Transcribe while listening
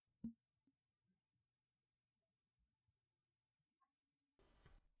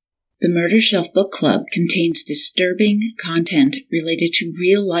The Murder Shelf Book Club contains disturbing content related to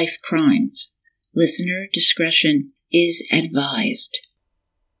real-life crimes. Listener discretion is advised.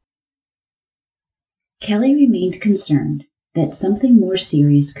 Kelly remained concerned that something more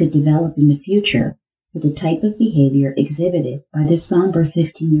serious could develop in the future with the type of behavior exhibited by the somber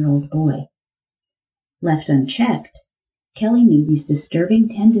 15-year-old boy. Left unchecked, Kelly knew these disturbing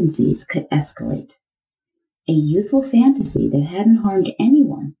tendencies could escalate. A youthful fantasy that hadn't harmed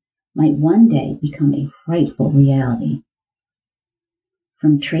anyone might one day become a frightful reality.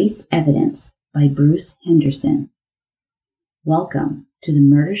 From Trace Evidence by Bruce Henderson. Welcome to the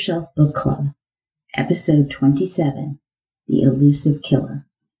Murder Shelf Book Club, Episode 27, The Elusive Killer.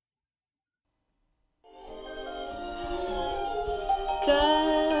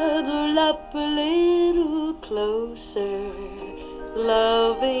 Cuddle up a little closer,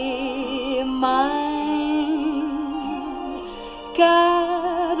 lovey mine.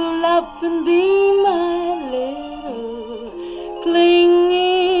 Cuddle up and be my little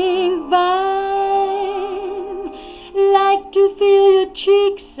clinging vine. Like to feel your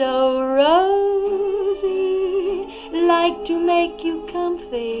cheeks so rosy, like to make you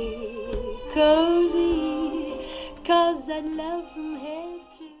comfy, cozy, 'cause I love from head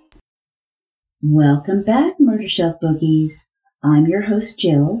to... Welcome back, Murder Shelf Bookies. I'm your host,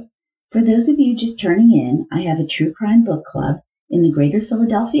 Jill. For those of you just turning in, I have a true crime book club in the greater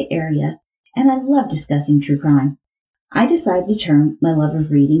Philadelphia area, and I love discussing true crime. I decided to turn my love of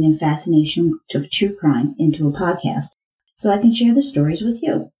reading and fascination of true crime into a podcast so I can share the stories with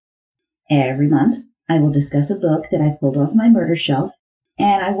you. Every month, I will discuss a book that I pulled off my murder shelf,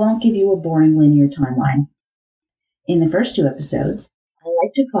 and I won't give you a boring linear timeline. In the first two episodes, I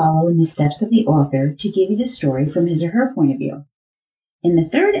like to follow in the steps of the author to give you the story from his or her point of view. In the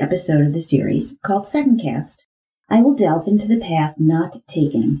third episode of the series, called Second Cast, I will delve into the path not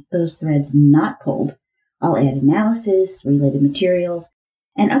taken, those threads not pulled. I'll add analysis, related materials,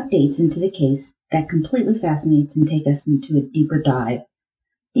 and updates into the case that completely fascinates and take us into a deeper dive.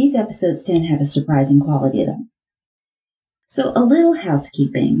 These episodes tend to have a surprising quality to them. So a little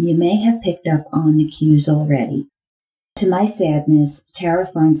housekeeping. You may have picked up on the cues already. To my sadness, Tara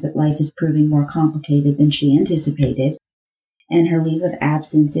finds that life is proving more complicated than she anticipated, and her leave of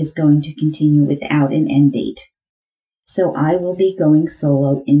absence is going to continue without an end date. So I will be going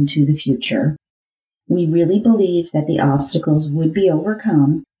solo into the future. We really believe that the obstacles would be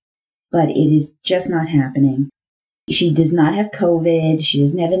overcome, but it is just not happening. She does not have COVID. She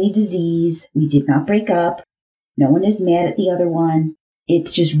doesn't have any disease. We did not break up. No one is mad at the other one.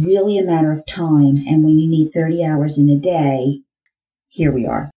 It's just really a matter of time, and when you need 30 hours in a day, here we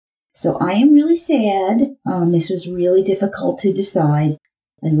are. So I am really sad. This was really difficult to decide.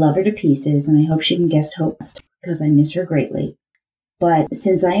 I love her to pieces, and I hope she can guest host because I miss her greatly. But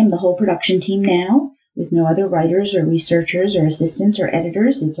since I am the whole production team now, with no other writers or researchers or assistants or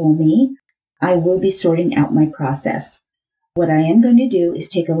editors, it's all me, I will be sorting out my process. What I am going to do is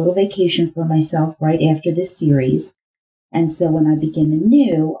take a little vacation for myself right after this series. And so when I begin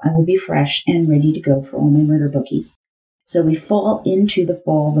anew, I will be fresh and ready to go for all my murder bookies. So we fall into the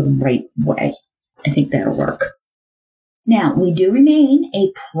fall the right way. I think that'll work. Now, we do remain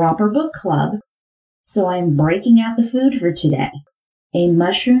a proper book club, so I'm breaking out the food for today. A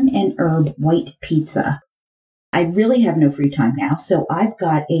mushroom and herb white pizza. I really have no free time now, so I've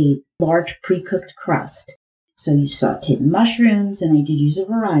got a large pre-cooked crust. So you saute the mushrooms, and I did use a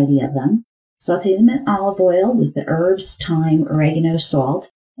variety of them. Saute them in olive oil with the herbs, thyme, oregano, salt.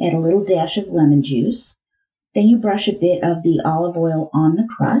 Add a little dash of lemon juice. Then you brush a bit of the olive oil on the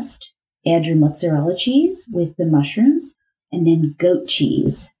crust. Add your mozzarella cheese with the mushrooms, and then goat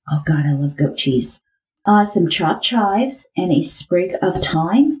cheese. Oh God, I love goat cheese. Some chopped chives and a sprig of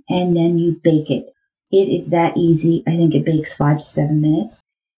thyme, and then you bake it. It is that easy. I think it bakes 5 to 7 minutes.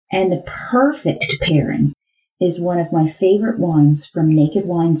 And the perfect pairing is one of my favorite wines from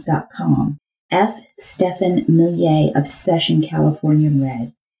nakedwines.com, F. Stephen Millier Obsession California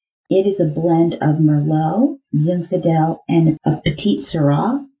Red. It is a blend of Merlot, Zinfandel, and a Petit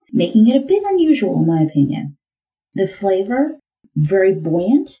Syrah, making it a bit unusual in my opinion. The flavor, very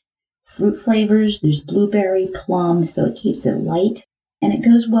buoyant. Fruit flavors, there's blueberry, plum, so it keeps it light, and it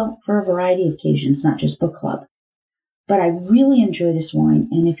goes well for a variety of occasions, not just book club. But I really enjoy this wine,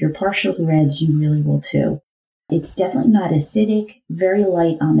 and if you're partial to reds, you really will too. It's definitely not acidic, very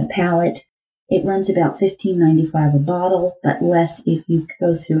light on the palate. It runs about $15.95 a bottle, but less if you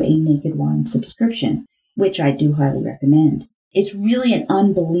go through a Naked Wine subscription, which I do highly recommend. It's really an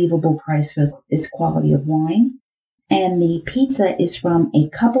unbelievable price for its quality of wine. And the pizza is from A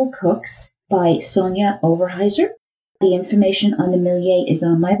Couple Cooks by Sonia Overheiser. The information on the milieu is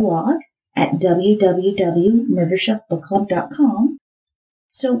on my blog at www.murdershelfbookclub.com.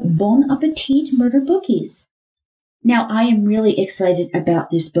 So bon appetit, murder bookies. Now, I am really excited about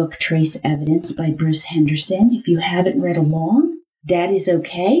this book, Trace Evidence by Bruce Henderson. If you haven't read along, that is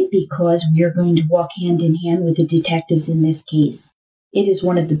okay, because we are going to walk hand in hand with the detectives in this case. It is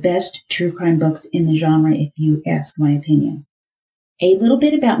one of the best true crime books in the genre, if you ask my opinion. A little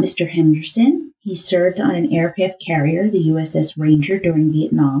bit about Mr. Henderson. He served on an aircraft carrier, the USS Ranger, during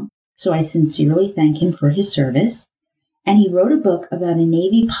Vietnam, so I sincerely thank him for his service. And he wrote a book about a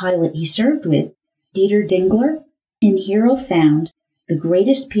Navy pilot he served with, Dieter Dingler, in Hero Found, the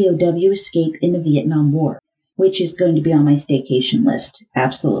greatest POW escape in the Vietnam War, which is going to be on my staycation list,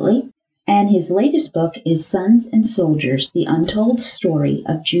 absolutely. And his latest book is Sons and Soldiers, the untold story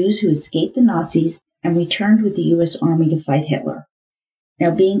of Jews who escaped the Nazis and returned with the U.S. Army to fight Hitler. Now,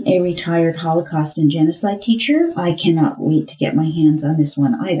 being a retired Holocaust and genocide teacher, I cannot wait to get my hands on this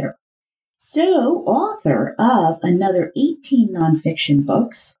one either. So, author of another 18 nonfiction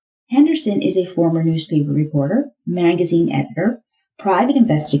books, Henderson is a former newspaper reporter, magazine editor, private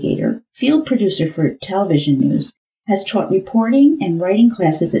investigator, field producer for television news, has taught reporting and writing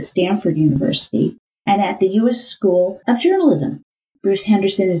classes at Stanford University and at the U.S. School of Journalism. Bruce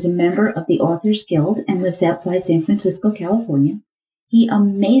Henderson is a member of the Authors Guild and lives outside San Francisco, California. He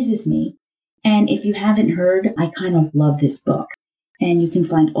amazes me, and if you haven't heard, I kind of love this book. And you can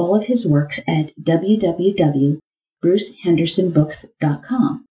find all of his works at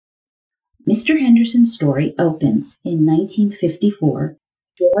www.brucehendersonbooks.com. Mr. Henderson's story opens in 1954,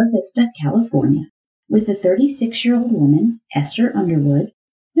 Chula Vista, California, with a 36-year-old woman, Esther Underwood,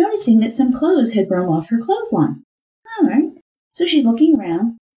 noticing that some clothes had blown off her clothesline. All right, so she's looking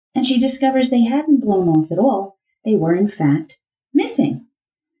around, and she discovers they hadn't blown off at all. They were, in fact, missing.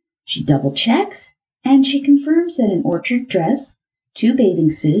 She double-checks, and she confirms that an orchard dress, 2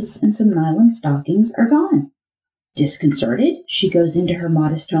 bathing suits, and some nylon stockings are gone. Disconcerted, she goes into her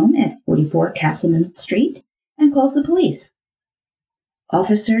modest home at 44 Castleman Street and calls the police.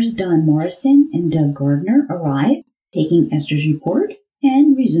 Officers Don Morrison and Doug Gardner arrive, taking Esther's report,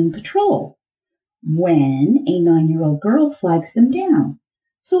 and resume patrol, when a 9-year-old girl flags them down.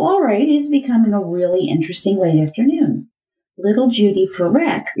 So, all right, it is becoming a really interesting late afternoon. Little Judy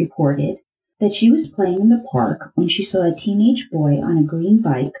Farek reported that she was playing in the park when she saw a teenage boy on a green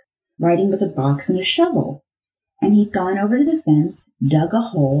bike riding with a box and a shovel, and he'd gone over to the fence, dug a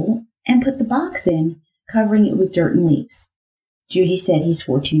hole, and put the box in, covering it with dirt and leaves. Judy said he's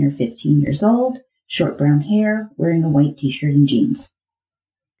 14 or 15 years old, short brown hair, wearing a white t-shirt and jeans.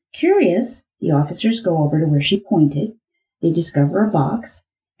 Curious, the officers go over to where she pointed. They discover a box,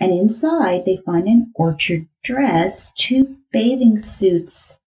 and inside they find an orchard dress, 2 bathing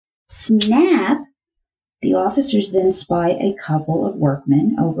suits. Snap! The officers then spy a couple of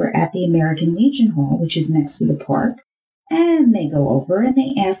workmen over at the American Legion Hall, which is next to the park, and they go over and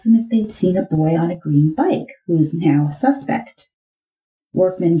they ask them if they'd seen a boy on a green bike, who's now a suspect.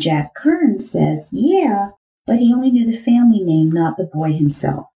 Workman Jack Kearns says, yeah, but he only knew the family name, not the boy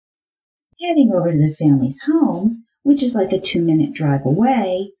himself. Heading over to the family's home, which is like a 2-minute drive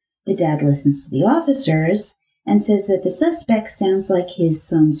away, the dad listens to the officers and says that the suspect sounds like his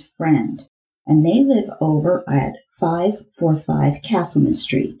son's friend, and they live over at 545 Castleman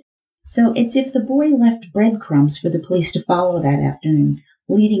Street. So it's if the boy left breadcrumbs for the police to follow that afternoon,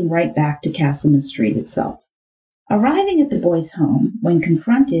 leading right back to Castleman Street itself. Arriving at the boy's home, when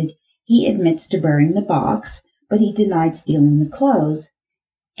confronted, he admits to burying the box, but he denied stealing the clothes,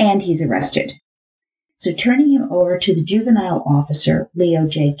 and he's arrested. So turning him over to the juvenile officer, Leo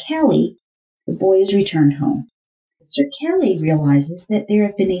J. Kelly, the boy is returned home. Mr. Kelly realizes that there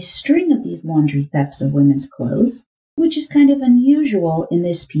have been a string of these laundry thefts of women's clothes, which is kind of unusual in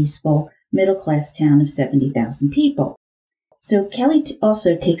this peaceful, middle-class town of 70,000 people. So Kelly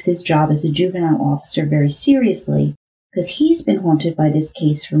also takes his job as a juvenile officer very seriously, because he's been haunted by this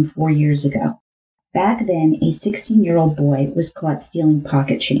case from 4 years ago. Back then, a 16-year-old boy was caught stealing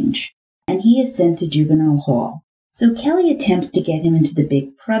pocket change, and he is sent to juvenile hall. So Kelly attempts to get him into the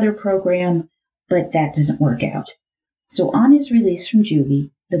Big Brother program, but that doesn't work out. So on his release from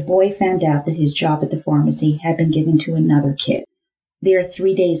juvie, the boy found out that his job at the pharmacy had been given to another kid. There,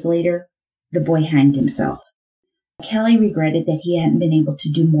 3 days later, the boy hanged himself. Kelly regretted that he hadn't been able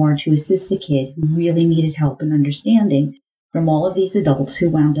to do more to assist the kid who really needed help and understanding from all of these adults who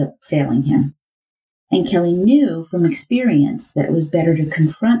wound up failing him. And Kelly knew from experience that it was better to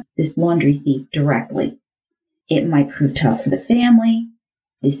confront this laundry thief directly. It might prove tough for the family.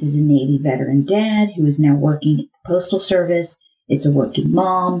 This is a Navy veteran dad who is now working at the Postal Service. It's a working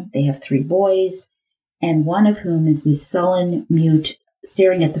mom. They have 3 boys. and one of whom is this sullen mute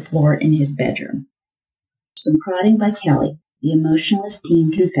staring at the floor in his bedroom. Some prodding by Kelly, the emotionless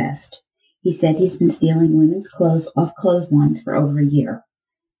teen confessed. He said he's been stealing women's clothes off clotheslines for over a year.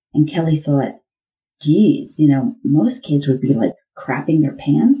 And Kelly thought, geez, most kids would be like crapping their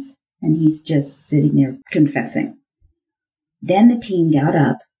pants, and he's just sitting there confessing. Then the teen got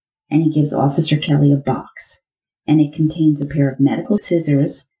up, and he gives Officer Kelly a box, and it contains a pair of medical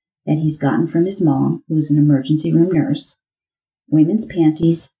scissors that he's gotten from his mom, who is an emergency room nurse, women's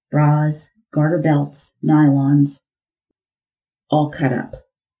panties, bras, garter belts, nylons, all cut up.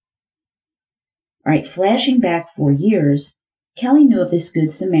 All right, flashing back 4 years, Kelly knew of this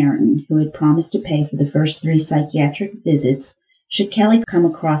Good Samaritan who had promised to pay for the first 3 psychiatric visits should Kelly come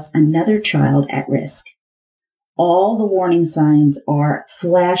across another child at risk. All the warning signs are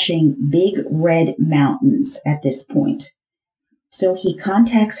flashing big red mountains at this point. So he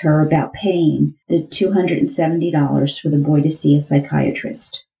contacts her about paying the $270 for the boy to see a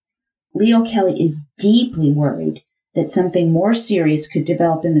psychiatrist. Leo Kelly is deeply worried that something more serious could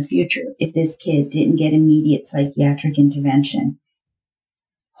develop in the future if this kid didn't get immediate psychiatric intervention.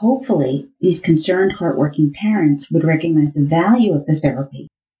 Hopefully, these concerned, hardworking parents would recognize the value of the therapy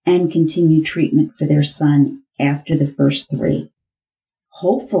and continue treatment for their son after the first 3.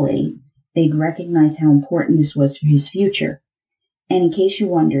 Hopefully, they'd recognize how important this was for his future. And in case you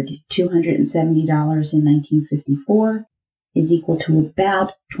wondered, $270 in 1954 is equal to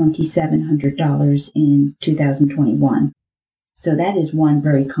about $2,700 in 2021. So that is one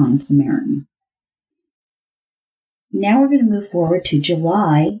very kind Samaritan. Now we're going to move forward to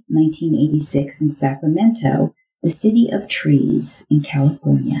July 1986 in Sacramento, the city of trees in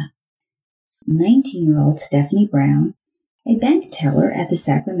California. 19-year-old Stephanie Brown, a bank teller at the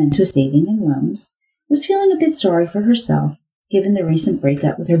Sacramento Savings and Loans, was feeling a bit sorry for herself given the recent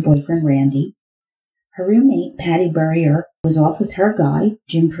breakup with her boyfriend Randy. Her roommate, Patty Burrier, was off with her guy,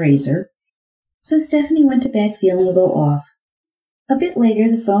 Jim Fraser, so Stephanie went to bed feeling a little off. A bit later,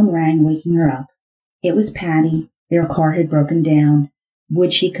 the phone rang, waking her up. It was Patty. Their car had broken down.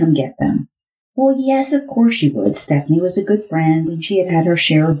 Would she come get them? Well, yes, of course she would. Stephanie was a good friend, and she had had her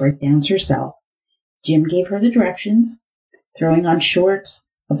share of breakdowns herself. Jim gave her the directions, throwing on shorts,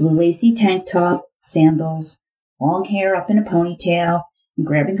 a blue lacy tank top, sandals, long hair up in a ponytail, and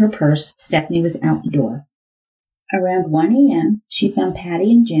grabbing her purse, Stephanie was out the door. Around 1 a.m., she found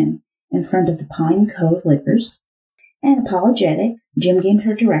Patty and Jim in front of the Pine Cove Liquors, and apologetic, Jim gave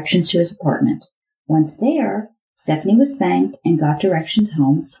her directions to his apartment. Once there, Stephanie was thanked and got directions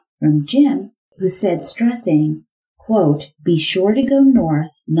home from Jim, who said, stressing, quote, be sure to go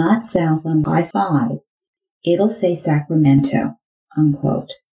north, not south on I-5. It'll say Sacramento,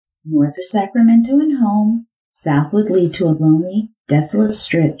 unquote. North of Sacramento and home, south would lead to a lonely, desolate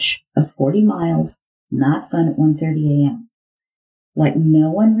stretch of 40 miles, not fun at 1:30 a.m. What no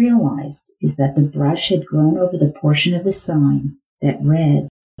one realized is that the brush had grown over the portion of the sign that read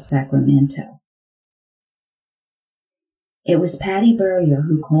Sacramento. It was Patty Burrier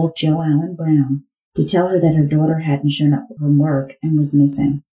who called Jo Allen Brown to tell her that her daughter hadn't shown up from work and was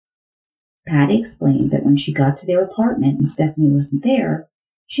missing. Patty explained that when she got to their apartment and Stephanie wasn't there,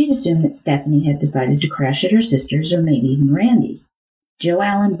 she'd assumed that Stephanie had decided to crash at her sister's or maybe even Randy's. Jo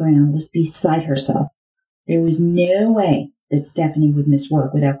Allen Brown was beside herself. There was no way that Stephanie would miss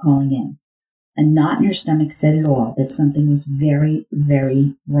work without calling in. A knot in her stomach said it all, that something was very,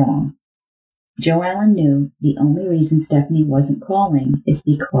 very wrong. Jo Allen knew the only reason Stephanie wasn't calling is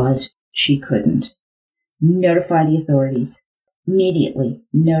because she couldn't. Notify the authorities. Immediately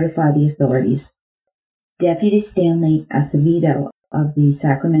notify the authorities. Deputy Stanley Acevedo of the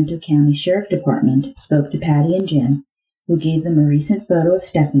Sacramento County Sheriff Department spoke to Patty and Jim, who gave them a recent photo of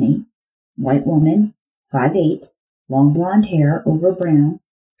Stephanie, white woman, 5'8", long blonde hair over brown,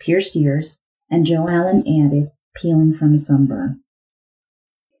 pierced ears, and Jo Allen added, peeling from a sunburn.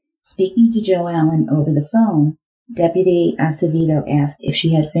 Speaking to Jo Allen over the phone, Deputy Acevedo asked if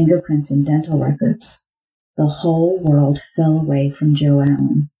she had fingerprints and dental records. The whole world fell away from Jo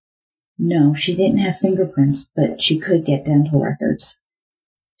Allen. No, she didn't have fingerprints, but she could get dental records.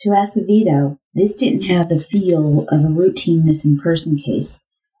 To Acevedo, this didn't have the feel of a routine missing person case,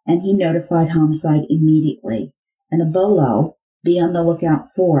 and he notified homicide immediately. And a BOLO, be on the lookout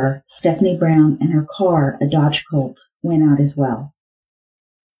for, Stephanie Brown and her car, a Dodge Colt, went out as well.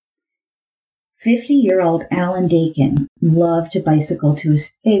 50-year-old Alan Dakin loved to bicycle to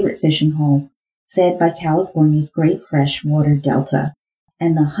his favorite fishing hole, fed by California's great freshwater delta,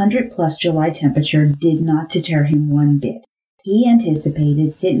 and the 100-plus July temperature did not deter him one bit. He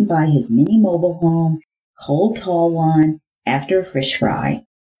anticipated sitting by his mini mobile home, cold tall one, after a fish fry.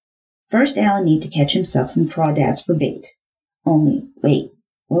 First, Alan needed to catch himself some crawdads for bait. Only, wait,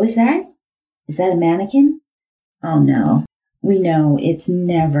 what was that? Is that a mannequin? Oh no, we know it's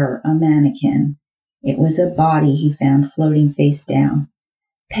never a mannequin. It was a body he found floating face down.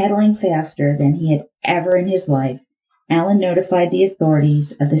 Pedaling faster than he had ever in his life, Alan notified the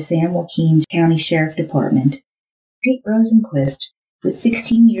authorities of the San Joaquin County Sheriff Department. Pete Rosenquist, with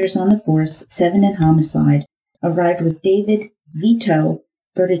 16 years on the force, 7 in homicide, arrived with David Vito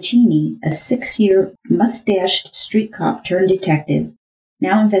Bertuccini, a 6-year mustached street cop turned detective,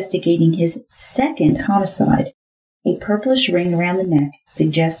 now investigating his second homicide. A purplish ring around the neck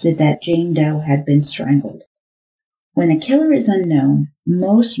suggested that Jane Doe had been strangled. When a killer is unknown,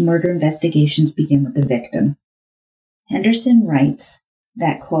 most murder investigations begin with the victim. Henderson writes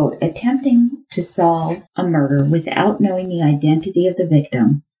that, quote, attempting to solve a murder without knowing the identity of the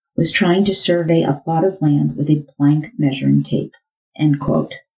victim was trying to survey a plot of land with a blank measuring tape, end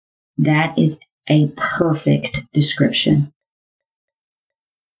quote. That is a perfect description.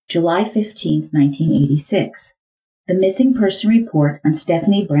 July 15, 1986. The missing person report on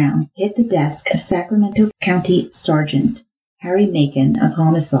Stephanie Brown hit the desk of Sacramento County Sergeant Harry Macon of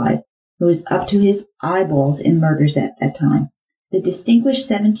Homicide, who was up to his eyeballs in murders at that time. The distinguished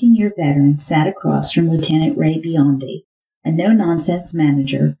 17-year veteran sat across from Lieutenant Ray Biondi, a no-nonsense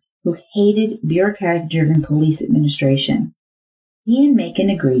manager who hated bureaucratic-driven police administration. He and Macon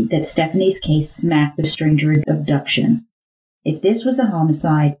agreed that Stephanie's case smacked of stranger abduction. If this was a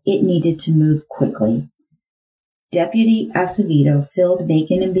homicide, it needed to move quickly. Deputy Acevedo filled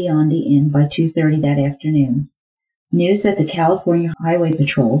Macon and Biondi in by 2:30 that afternoon. News that the California Highway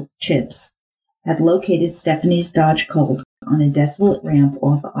Patrol, CHIPS, had located Stephanie's Dodge Colt on a desolate ramp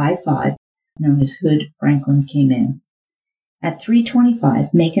off I-5, known as Hood-Franklin, came in. At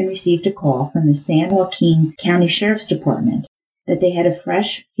 3:25, Macon received a call from the San Joaquin County Sheriff's Department that they had a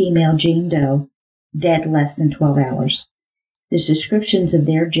fresh female Jane Doe dead less than 12 hours. The descriptions of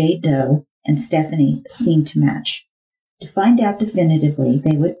their Jane Doe and Stephanie seemed to match. To find out definitively,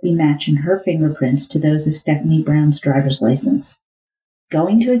 they would be matching her fingerprints to those of Stephanie Brown's driver's license.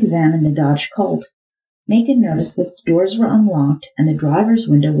 Going to examine the Dodge Colt, Macon noticed that the doors were unlocked and the driver's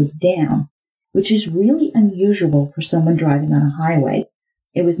window was down, which is really unusual for someone driving on a highway.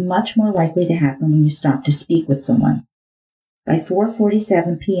 It was much more likely to happen when you stop to speak with someone. By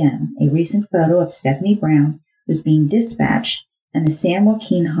 4:47 p.m., a recent photo of Stephanie Brown was being dispatched, and the San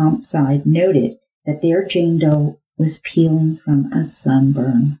Joaquin homicide noted that their Jane Doe was peeling from a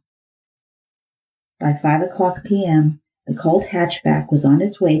sunburn. By 5:00 p.m., the Colt hatchback was on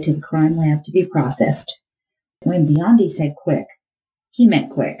its way to the crime lab to be processed. When Biondi said quick, he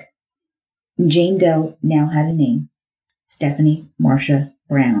meant quick. Jane Doe now had a name, Stephanie Marcia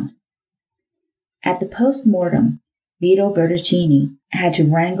Brown. At the post-mortem, Vito Bertuccini had to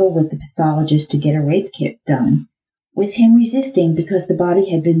wrangle with the pathologist to get a rape kit done, with him resisting because the body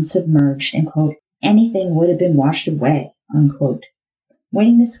had been submerged and, quote, anything would have been washed away, unquote.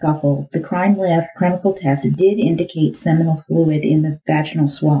 Winning the scuffle, the crime lab clinical test did indicate seminal fluid in the vaginal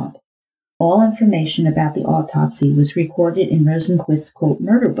swab. All information about the autopsy was recorded in Rosenquist's, quote,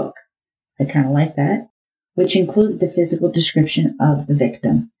 murder book. I kind of like that, which included the physical description of the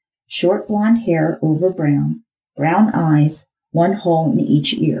victim. Short blonde hair over brown, brown eyes, one hole in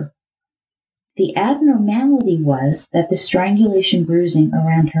each ear. The abnormality was that the strangulation bruising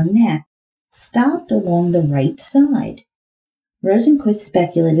around her neck stopped along the right side. Rosenquist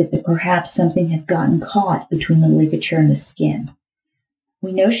speculated that perhaps something had gotten caught between the ligature and the skin.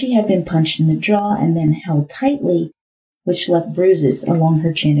 We know she had been punched in the jaw and then held tightly, which left bruises along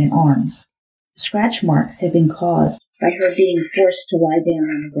her chin and arms. Scratch marks had been caused by her being forced to lie down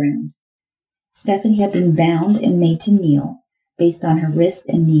on the ground. Stephanie had been bound and made to kneel based on her wrist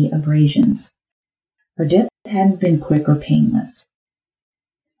and knee abrasions. Her death hadn't been quick or painless.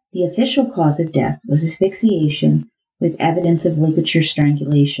 The official cause of death was asphyxiation with evidence of ligature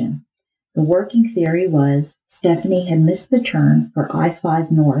strangulation. The working theory was Stephanie had missed the turn for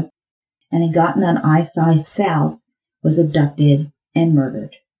I-5 North and had gotten on I-5 South, was abducted, and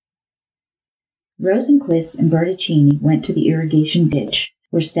murdered. Rosenquist and Bertuccini went to the irrigation ditch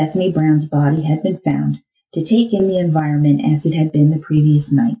where Stephanie Brown's body had been found to take in the environment as it had been the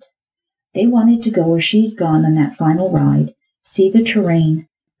previous night. They wanted to go where she had gone on that final ride, see the terrain,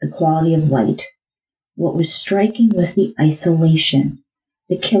 the quality of light. What was striking was the isolation.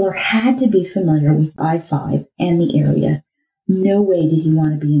 The killer had to be familiar with I-5 and the area. No way did he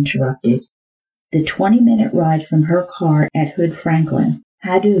want to be interrupted. The 20-minute ride from her car at Hood-Franklin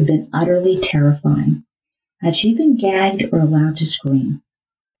had to have been utterly terrifying. Had she been gagged or allowed to scream?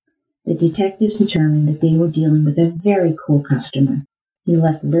 The detectives determined that they were dealing with a very cool customer. He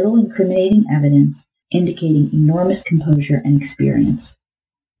left little incriminating evidence, indicating enormous composure and experience.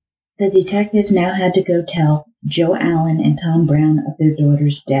 The detectives now had to go tell Joe Allen and Tom Brown of their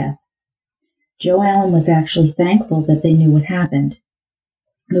daughter's death. Joe Allen was actually thankful that they knew what happened.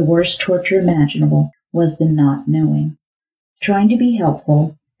 The worst torture imaginable was the not knowing. Trying to be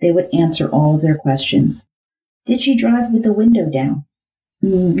helpful, they would answer all of their questions. Did she drive with the window down?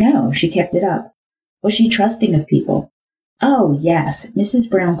 No, she kept it up. Was she trusting of people? Oh, yes, Mrs.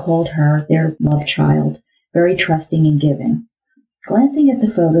 Brown called her their love child, very trusting and giving. Glancing at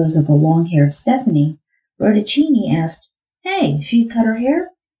the photos of a long-haired Stephanie, Bertuccini asked, Hey, she cut her hair?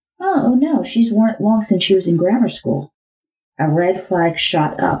 Oh, no, she's worn it long since she was in grammar school. A red flag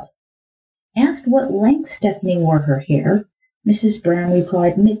shot up. Asked what length Stephanie wore her hair, Mrs. Brown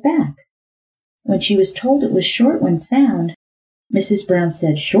replied mid-back. When she was told it was short when found, Mrs. Brown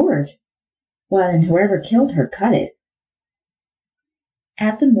said short. Well, then whoever killed her cut it.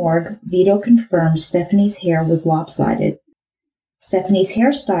 At the morgue, Vito confirmed Stephanie's hair was lopsided. Stephanie's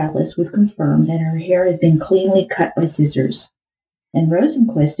hairstylist would confirm that her hair had been cleanly cut by scissors. And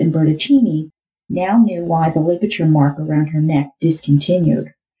Rosenquist and Bertuccini now knew why the ligature mark around her neck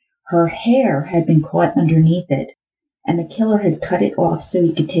discontinued. Her hair had been caught underneath it, and the killer had cut it off so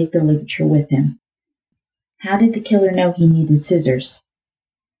he could take the ligature with him. How did the killer know he needed scissors?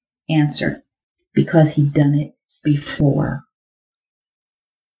 Answer: because he'd done it before.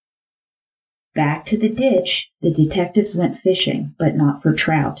 Back to the ditch, the detectives went fishing, but not for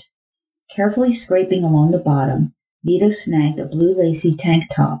trout. Carefully scraping along the bottom, Vito snagged a blue lacy tank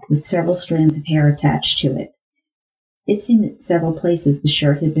top with several strands of hair attached to it. It seemed at several places the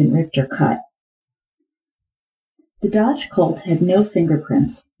shirt had been ripped or cut. The Dodge Colt had no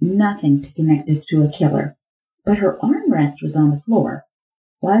fingerprints, nothing to connect it to a killer, but her armrest was on the floor.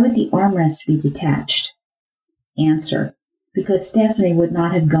 Why would the armrest be detached? Answer: because Stephanie would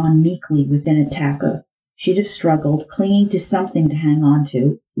not have gone meekly with an attacker. She'd have struggled, clinging to something to hang on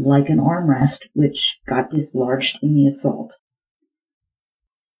to, like an armrest, which got dislodged in the assault.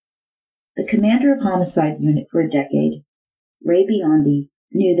 The commander of Homicide Unit for a decade, Ray Biondi,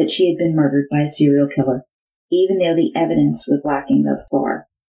 knew that she had been murdered by a serial killer, even though the evidence was lacking thus far.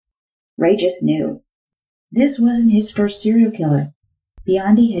 Ray just knew. This wasn't his first serial killer.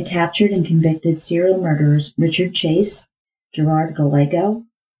 Biondi had captured and convicted serial murderers Richard Chase, Gerard Gallego,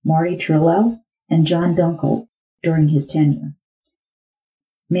 Marty Trillo, and John Dunkel during his tenure.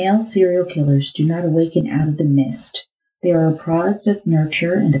 Male serial killers do not awaken out of the mist. They are a product of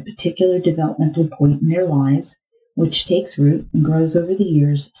nurture and a particular developmental point in their lives, which takes root and grows over the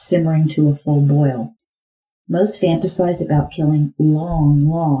years, simmering to a full boil. Most fantasize about killing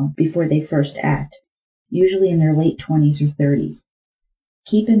long before they first act, usually in their late 20s or 30s.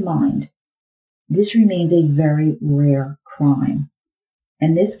 Keep in mind, this remains a very rare crime,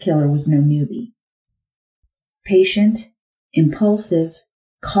 and this killer was no newbie. Patient, impulsive,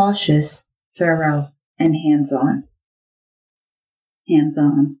 cautious, thorough, and hands-on.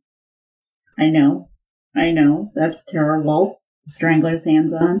 Hands-on. I know, that's terrible. Strangler's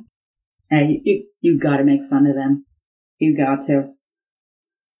hands-on. Hey, you gotta make fun of them. You got to.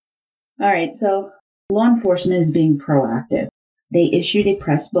 Alright, so law enforcement is being proactive. They issued a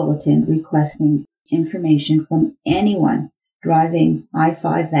press bulletin requesting information from anyone driving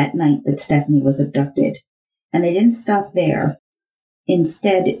I-5 that night that Stephanie was abducted. And they didn't stop there.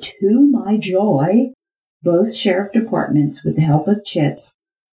 Instead, to my joy, both sheriff departments, with the help of CHIPS,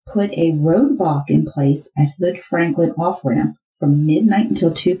 put a roadblock in place at Hood Franklin off-ramp from midnight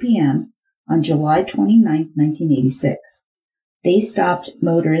until 2 p.m. on July 29, 1986. They stopped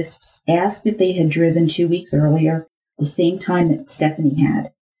motorists, asked if they had driven 2 weeks earlier, the same time that Stephanie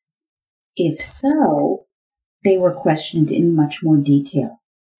had. If so, they were questioned in much more detail.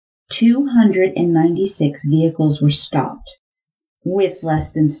 296 vehicles were stopped, with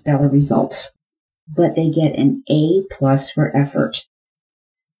less than stellar results, but they get an A+ for effort.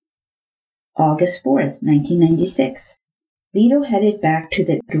 August 4th, 1996. Vito headed back to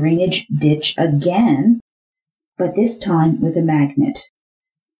the drainage ditch again, but this time with a magnet.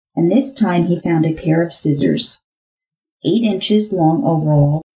 And this time he found a pair of scissors, 8 inches long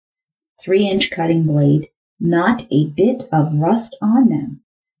overall, 3-inch cutting blade, not a bit of rust on them.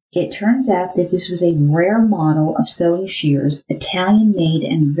 It turns out that this was a rare model of sewing shears, Italian-made,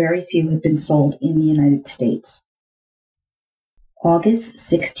 and very few had been sold in the United States. August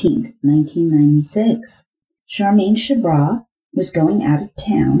 16, 1996. Charmaine Chabra was going out of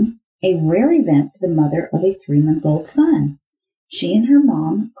town, a rare event for the mother of a 3-month-old son. She and her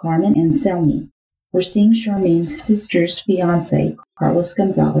mom, Carmen Anselmi, were seeing Charmaine's sister's fiancé, Carlos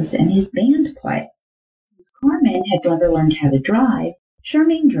Gonzalez, and his band play. Since Carmen had never learned how to drive,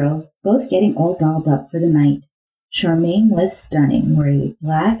 Charmaine drove, both getting all dolled up for the night. Charmaine was stunning, wearing a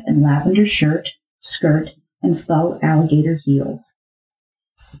black and lavender skirt, and faux alligator heels.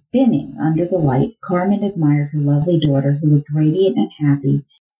 Spinning under the light, Carmen admired her lovely daughter, who looked radiant and happy,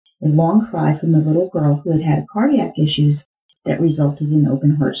 a long cry from the little girl who had had cardiac issues that resulted in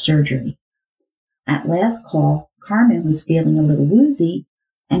open heart surgery. At last call, Carmen was feeling a little woozy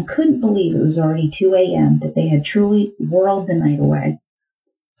and couldn't believe it was already 2 a.m., that they had truly whirled the night away.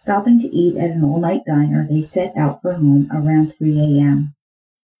 Stopping to eat at an all-night diner, they set out for home around 3 a.m.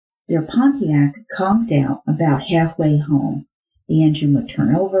 Their Pontiac conked out about halfway home. The engine would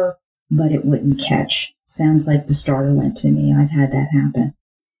turn over, but it wouldn't catch. Sounds like the starter went to me. I've had that happen.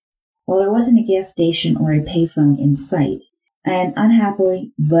 Well, there wasn't a gas station or a payphone in sight, and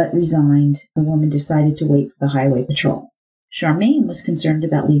unhappily but resigned, the woman decided to wait for the highway patrol. Charmaine was concerned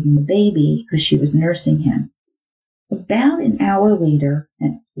about leaving the baby because she was nursing him. About an hour later,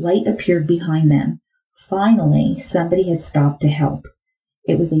 a light appeared behind them. Finally, somebody had stopped to help.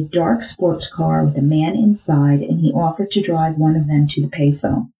 It was a dark sports car with a man inside, and he offered to drive one of them to the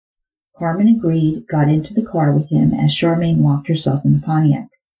payphone. Carmen agreed, got into the car with him as Charmaine locked herself in the Pontiac.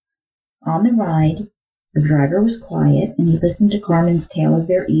 On the ride, the driver was quiet, and he listened to Carmen's tale of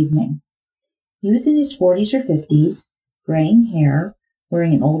their evening. He was in his 40s or 50s, graying hair,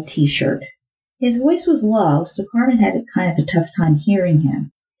 wearing an old T-shirt. His voice was low, so Carmen had kind of a tough time hearing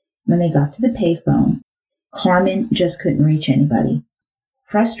him. When they got to the payphone, Carmen just couldn't reach anybody.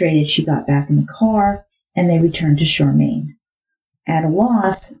 Frustrated, she got back in the car, and they returned to Charmaine. At a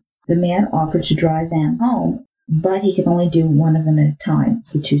loss, the man offered to drive them home, but he could only do one of them at a time.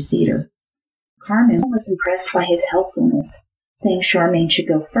 It's a two-seater. Carmen was impressed by his helpfulness, saying Charmaine should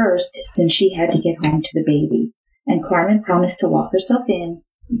go first since she had to get home to the baby, and Carmen promised to lock herself in.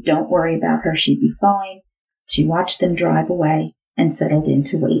 Don't worry about her, she'd be fine. She watched them drive away and settled in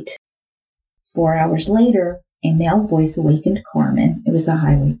to wait. 4 hours later, a male voice awakened Carmen. It was a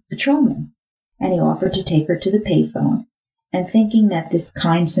highway patrolman, and he offered to take her to the payphone. And thinking that this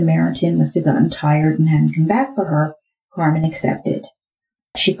kind Samaritan must have gotten tired and hadn't come back for her, Carmen accepted.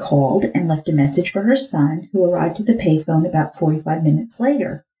 She called and left a message for her son, who arrived at the payphone about 45 minutes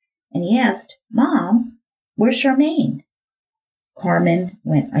later. And he asked, "Mom, where's Charmaine?" Carmen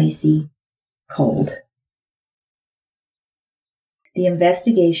went icy cold. The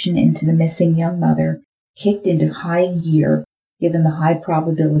investigation into the missing young mother kicked into high gear, given the high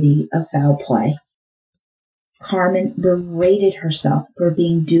probability of foul play. Carmen berated herself for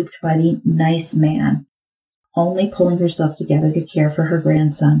being duped by the nice man, only pulling herself together to care for her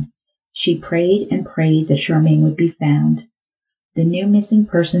grandson. She prayed and prayed that Charmaine would be found. The new missing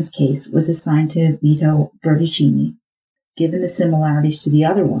persons case was assigned to Vito Bertuccini, given the similarities to the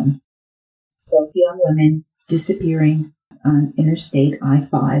other one, both young women disappearing on Interstate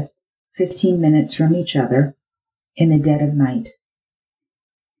I-5, 15 minutes from each other in the dead of night.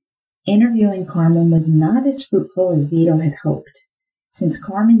 Interviewing Carmen was not as fruitful as Vito had hoped. Since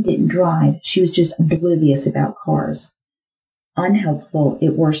Carmen didn't drive, she was just oblivious about cars. Unhelpful,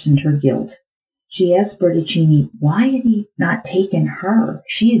 it worsened her guilt. She asked Bertuccini why had he not taken her?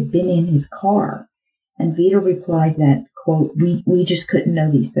 She had been in his car. And Vito replied that, quote, we just couldn't know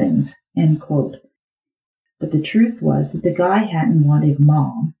these things, end quote. But the truth was that the guy hadn't wanted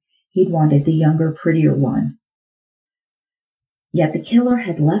Mom. He'd wanted the younger, prettier one. Yet the killer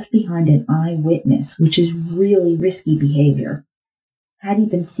had left behind an eyewitness, which is really risky behavior. Had he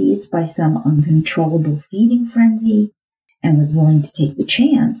been seized by some uncontrollable feeding frenzy and was willing to take the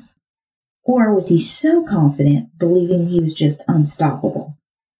chance? Or was he so confident, believing he was just unstoppable?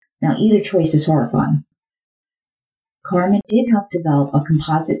 Now, either choice is horrifying. Carmen did help develop a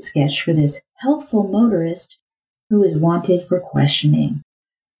composite sketch for this helpful motorist who was wanted for questioning.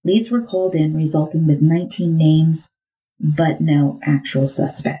 Leads were called in, resulting with 19 names, but no actual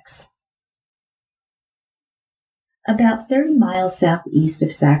suspects. About 30 miles southeast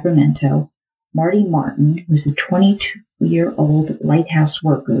of Sacramento, Marty Martin, who was a 22-year-old lighthouse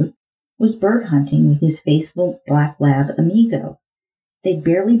worker, was bird hunting with his faithful black lab Amigo. They'd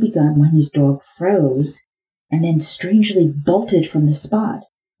barely begun when his dog froze and then strangely bolted from the spot.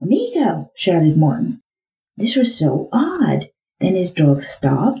 "Amigo!" shouted Martin. This was so odd. Then his dog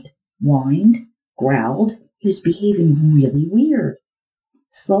stopped, whined, growled. He was behaving really weird.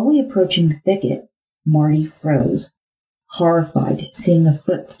 Slowly approaching the thicket, Marty froze, horrified, seeing a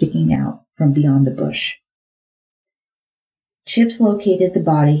foot sticking out from beyond the bush. Chips located the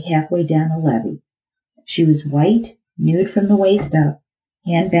body halfway down a levee. She was white, nude from the waist up,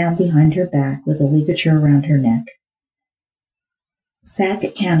 hand bound behind her back with a ligature around her neck.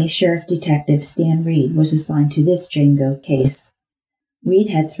 Sackett County Sheriff Detective Stan Reed was assigned to this Jane Doe case. Reed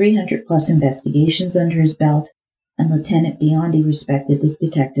had 300-plus investigations under his belt, and Lieutenant Biondi respected this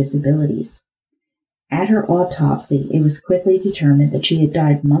detective's abilities. At her autopsy, it was quickly determined that she had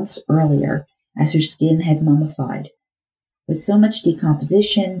died months earlier, as her skin had mummified. With so much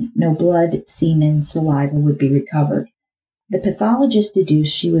decomposition, no blood, semen, saliva would be recovered. The pathologist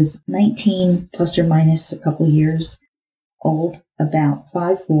deduced she was 19 plus or minus a couple years old, about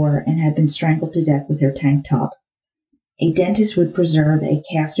 5'4", and had been strangled to death with her tank top. A dentist would preserve a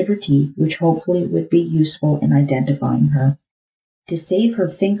cast of her teeth, which hopefully would be useful in identifying her. To save her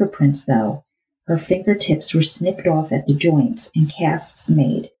fingerprints, though, her fingertips were snipped off at the joints and casts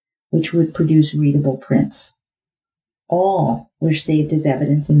made, which would produce readable prints. All were saved as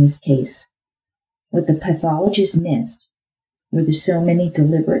evidence in this case. What the pathologist missed were the so many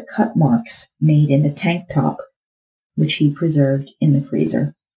deliberate cut marks made in the tank top, which he preserved in the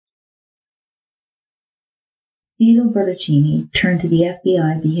freezer. Vito Bertoncini turned to the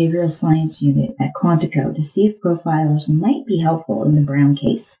FBI Behavioral Science Unit at Quantico to see if profilers might be helpful in the Brown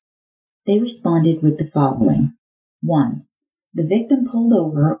case. They responded with the following. 1. The victim pulled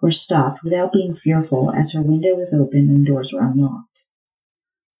over or stopped without being fearful as her window was open and doors were unlocked.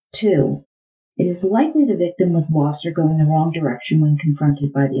 2. It is likely the victim was lost or going the wrong direction when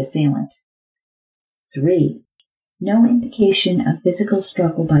confronted by the assailant. 3. No indication of physical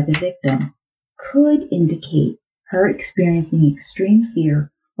struggle by the victim could indicate her experiencing extreme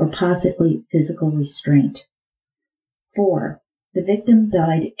fear or possibly physical restraint. 4. The victim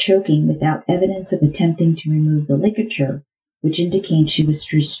died choking without evidence of attempting to remove the ligature, which indicates she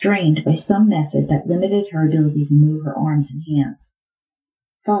was restrained by some method that limited her ability to move her arms and hands.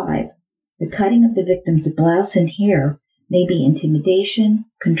 5. The cutting of the victim's blouse and hair may be intimidation,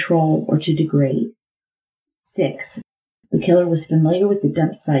 control, or to degrade. 6. The killer was familiar with the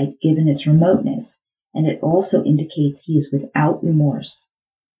dump site given its remoteness, and it also indicates he is without remorse.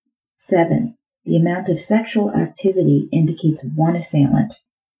 7. The amount of sexual activity indicates one assailant.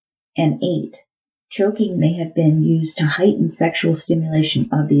 And 8. Choking may have been used to heighten sexual stimulation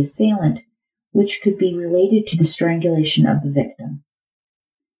of the assailant, which could be related to the strangulation of the victim.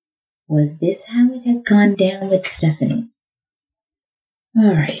 Was this how it had gone down with Stephanie?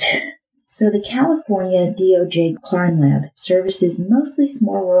 All right. So the California DOJ Crime Lab services mostly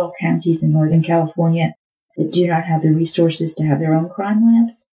small rural counties in Northern California that do not have the resources to have their own crime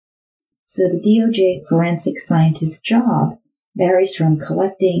labs. So the DOJ forensic scientist's job varies from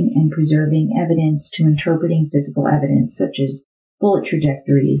collecting and preserving evidence to interpreting physical evidence such as bullet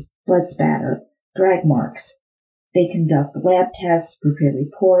trajectories, blood spatter, drag marks. They conduct lab tests, prepare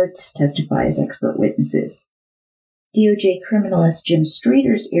reports, testify as expert witnesses. DOJ criminalist Jim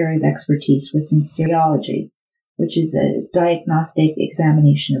Streeter's area of expertise was in serology, which is a diagnostic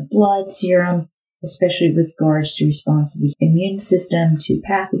examination of blood, serum, especially with regards to response to the immune system to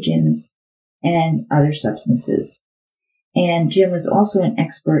pathogens and other substances. And Jim was also an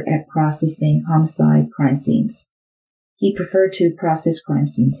expert at processing homicide crime scenes. He preferred to process crime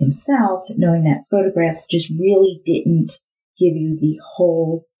scenes himself, knowing that photographs just really didn't give you the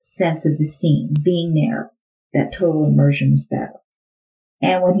whole sense of the scene, being there. That total immersion was better.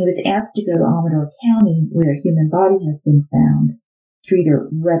 And when he was asked to go to Amador County, where a human body has been found, Streeter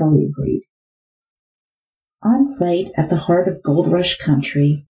readily agreed. On site at the heart of Gold Rush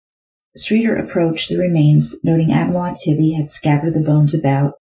country, Streeter approached the remains, noting animal activity had scattered the bones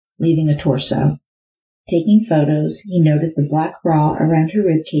about, leaving a torso. Taking photos, he noted the black bra around her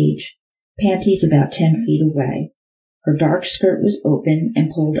ribcage, panties about 10 feet away. Her dark skirt was open and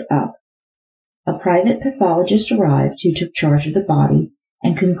pulled up. A private pathologist arrived who took charge of the body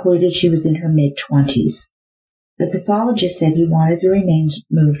and concluded she was in her mid-20s. The pathologist said he wanted the remains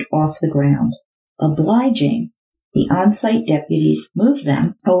moved off the ground. Obliging, the on-site deputies moved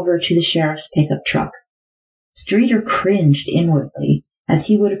them over to the sheriff's pickup truck. Streeter cringed inwardly, as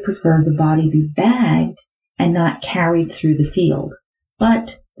he would have preferred the body be bagged and not carried through the field.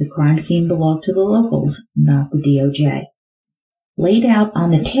 But the crime scene belonged to the locals, not the DOJ. Laid out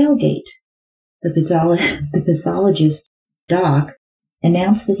on the tailgate, the pathologist, Doc,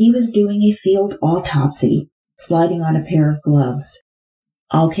 announced that he was doing a field autopsy, sliding on a pair of gloves.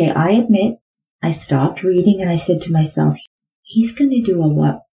 Okay, I admit, I stopped reading and I said to myself, he's going to do a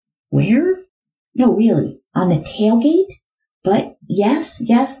what? Where? No, really, on the tailgate? But yes,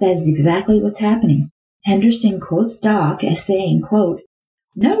 that is exactly what's happening. Henderson quotes Doc as saying, quote,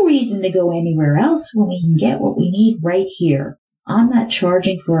 "No reason to go anywhere else when we can get what we need right here. I'm not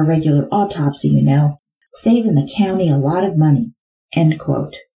charging for a regular autopsy, you know, saving the county a lot of money." End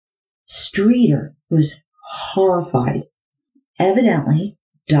quote. Streeter was horrified. Evidently,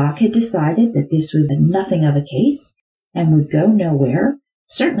 Doc had decided that this was nothing of a case, and would go nowhere,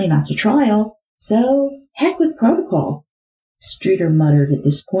 certainly not to trial, so heck with protocol. Streeter muttered at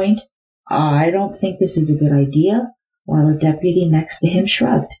this point, "I don't think this is a good idea," while a deputy next to him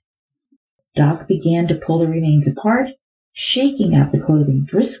shrugged. Doc began to pull the remains apart, shaking out the clothing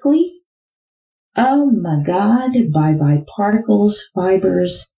briskly. Oh my God, bye-bye particles,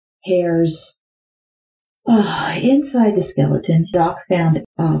 fibers, hairs. Inside the skeleton, Doc found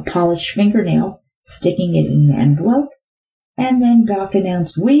a polished fingernail, sticking it in an envelope, and then Doc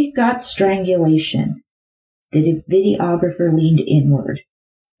announced, "We've got strangulation." The videographer leaned inward.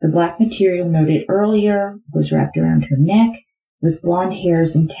 The black material noted earlier was wrapped around her neck, with blonde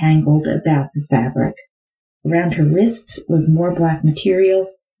hairs entangled about the fabric. Around her wrists was more black material.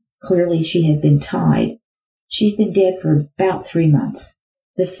 Clearly she had been tied. She'd been dead for about 3 months.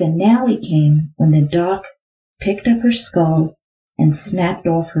 The finale came when the doc picked up her skull and snapped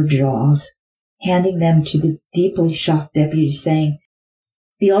off her jaws, handing them to the deeply shocked deputy, saying,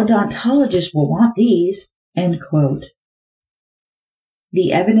 "The odontologist will want these," end quote.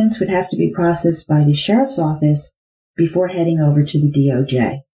 The evidence would have to be processed by the sheriff's office before heading over to the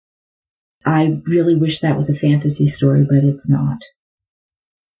DOJ. I really wish that was a fantasy story, but it's not.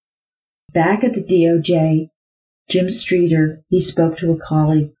 Back at the DOJ, Jim Streeter, he spoke to a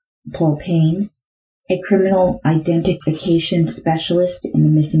colleague, Paul Payne, a criminal identification specialist in the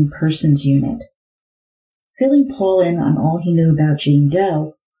missing persons unit. Filling Paul in on all he knew about Jane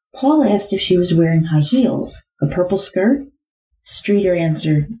Doe, Paul asked if she was wearing high heels, a purple skirt. Streeter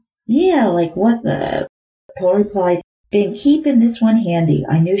answered, "Yeah, like what the..." Paul replied, "Been keeping this one handy.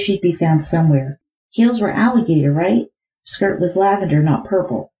 I knew she'd be found somewhere. Heels were alligator, right? Skirt was lavender, not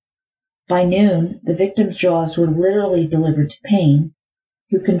purple." By noon, the victim's jaws were literally delivered to Payne,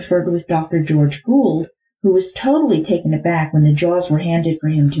 who conferred with Dr. George Gould, who was totally taken aback when the jaws were handed for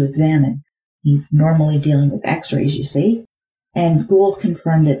him to examine. He's normally dealing with x-rays, you see. And Gould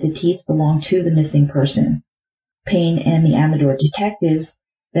confirmed that the teeth belonged to the missing person. Payne and the Amador detectives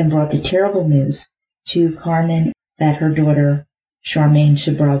then brought the terrible news to Carmen that her daughter, Charmaine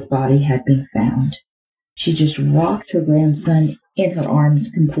Sabra's body had been found. She just rocked her grandson in her arms,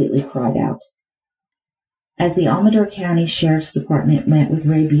 completely cried out. As the Amador County Sheriff's Department met with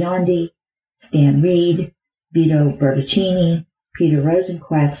Ray Biondi, Stan Reed, Vito Bertuccini, Peter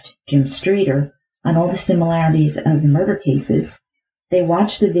Rosenquist, Jim Streeter, on all the similarities of the murder cases, they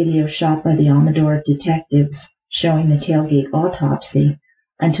watched the video shot by the Amador detectives showing the tailgate autopsy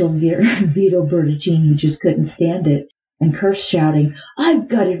until Vito Bertuccini just couldn't stand it and cursed, shouting, "I've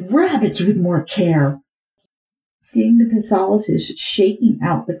gutted rabbits with more care." Seeing the pathologist shaking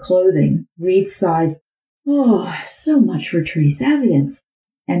out the clothing, Reed sighed, "Oh, so much for trace evidence,"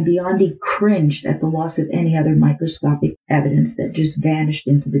 and Biondi cringed at the loss of any other microscopic evidence that just vanished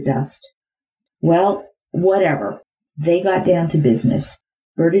into the dust. Well, whatever. They got down to business.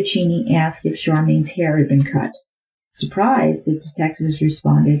 Bertuccini asked if Charmaine's hair had been cut. Surprised, the detectives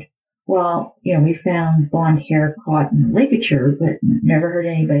responded, "Well, we found blonde hair caught in the ligature, but never heard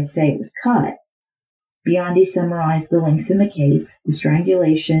anybody say it was cut." Biondi summarized the links in the case: the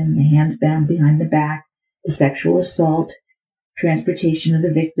strangulation, the hands bound behind the back, the sexual assault, transportation of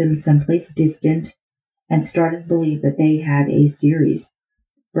the victim someplace distant, and started to believe that they had a series.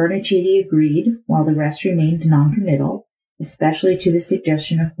 Bertuccini agreed, while the rest remained noncommittal, especially to the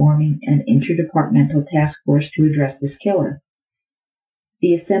suggestion of forming an interdepartmental task force to address this killer.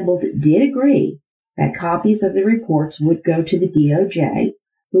 The assembled did agree that copies of the reports would go to the DOJ,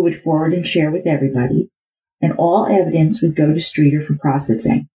 who would forward and share with everybody, and all evidence would go to Streeter for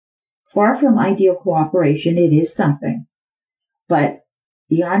processing. Far from ideal cooperation, it is something. But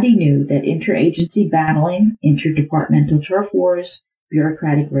Biondi knew that interagency battling, interdepartmental turf wars,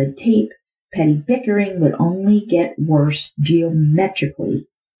 bureaucratic red tape, petty bickering would only get worse geometrically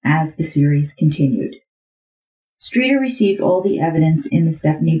as the series continued. Streeter received all the evidence in the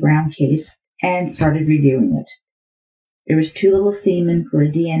Stephanie Brown case and started reviewing it. There was too little semen for a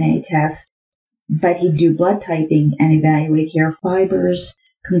DNA test, but he'd do blood typing and evaluate hair fibers,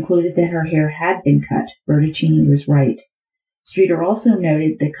 concluded that her hair had been cut. Bertuccini was right. Streeter also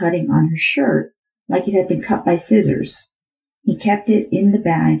noted the cutting on her shirt like it had been cut by scissors. He kept it in the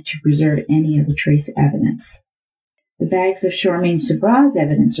bag to preserve any of the trace evidence. The bags of Charmaine Sabra's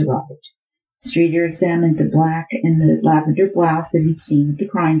evidence arrived. Streeter examined the black and the lavender blouse that he'd seen at the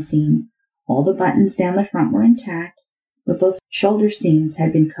crime scene. All the buttons down the front were intact, but both shoulder seams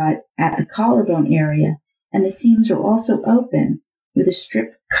had been cut at the collarbone area, and the seams were also open, with a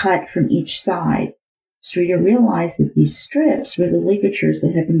strip cut from each side. Streeter realized that these strips were the ligatures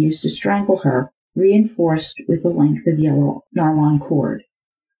that had been used to strangle her, reinforced with a length of yellow nylon cord.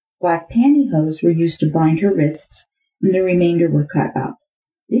 Black pantyhose were used to bind her wrists, and the remainder were cut up.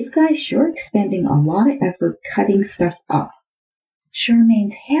 This guy's sure expending a lot of effort cutting stuff up.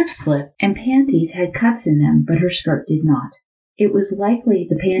 Charmaine's half-slip and panties had cuts in them, but her skirt did not. It was likely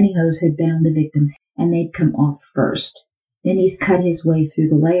the pantyhose had bound the victims and they'd come off first. Then he's cut his way through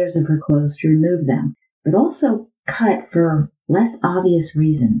the layers of her clothes to remove them, but also cut for less obvious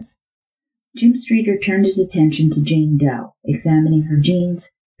reasons. Jim Streeter turned his attention to Jane Doe, examining her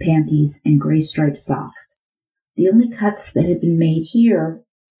jeans, panties, and gray striped socks. The only cuts that had been made here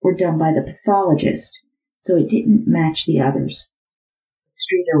were done by the pathologist, so it didn't match the others.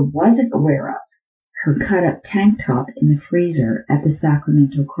 Streeter wasn't aware of her cut-up tank top in the freezer at the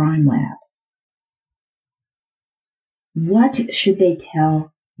Sacramento Crime Lab. What should they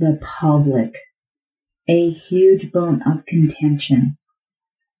tell the public? A huge bone of contention.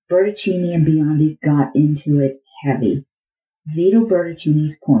 Bertoncini and Biondi got into it heavy. Vito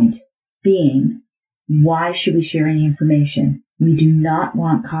Bertoncini's point being, why should we share any information? We do not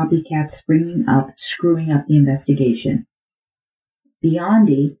want copycats springing up, screwing up the investigation.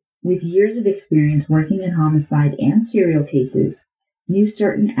 Biondi, with years of experience working in homicide and serial cases, knew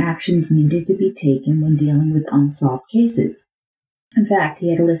certain actions needed to be taken when dealing with unsolved cases. In fact, he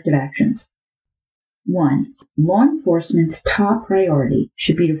had a list of actions. 1. Law enforcement's top priority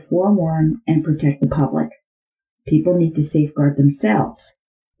should be to forewarn and protect the public. People need to safeguard themselves.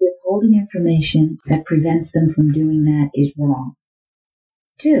 Withholding information that prevents them from doing that is wrong.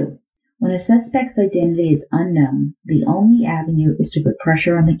 2. When a suspect's identity is unknown, the only avenue is to put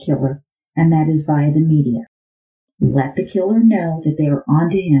pressure on the killer, and that is via the media. Let the killer know that they are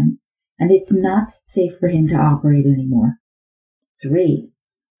onto him, and it's not safe for him to operate anymore. 3.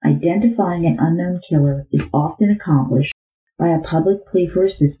 Identifying an unknown killer is often accomplished by a public plea for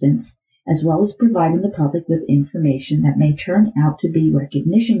assistance, as well as providing the public with information that may turn out to be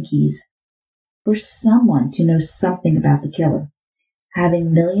recognition keys for someone to know something about the killer.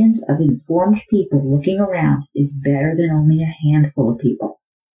 Having millions of informed people looking around is better than only a handful of people.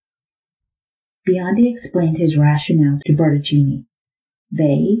 Biondi explained his rationale to Bertoncini.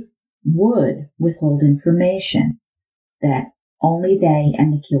 They would withhold information that only they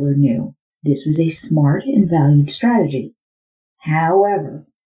and the killer knew. This was a smart and valued strategy. However,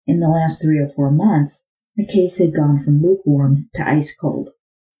 in the last 3 or 4 months, the case had gone from lukewarm to ice cold.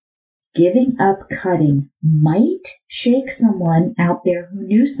 Giving up cutting might shake someone out there who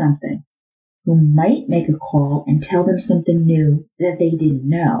knew something, who might make a call and tell them something new that they didn't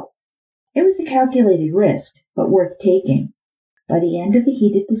know. It was a calculated risk, but worth taking. By the end of the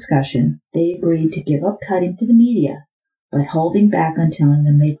heated discussion, they agreed to give up cutting to the media, but holding back on telling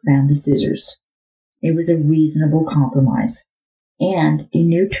them they'd found the scissors. It was a reasonable compromise, and a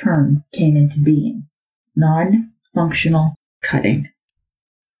new term came into being, non-functional cutting,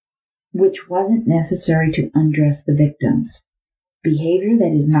 which wasn't necessary to undress the victims. Behavior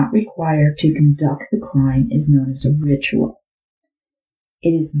that is not required to conduct the crime is known as a ritual.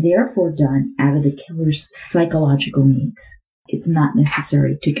 It is therefore done out of the killer's psychological needs. It's not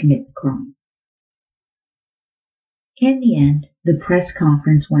necessary to commit the crime. In the end, the press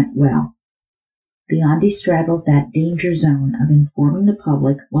conference went well. Biondi straddled that danger zone of informing the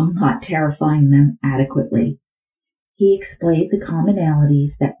public while not terrifying them adequately. He explained the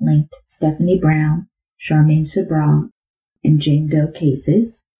commonalities that linked Stephanie Brown, Charmaine Sabra, and Jane Doe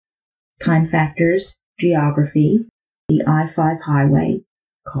cases, time factors, geography, the I-5 highway,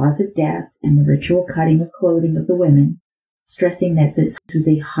 cause of death, and the ritual cutting of clothing of the women, stressing that this was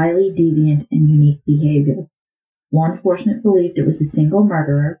a highly deviant and unique behavior. Law enforcement believed it was a single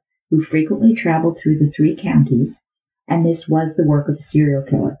murderer who frequently traveled through the 3 counties, and this was the work of a serial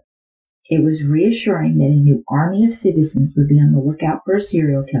killer. It was reassuring that a new army of citizens would be on the lookout for a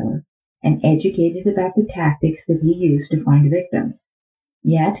serial killer and educated about the tactics that he used to find victims.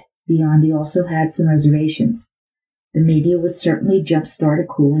 Yet, Biondi also had some reservations. The media would certainly jumpstart a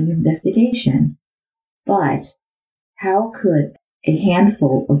cooling investigation, but how could a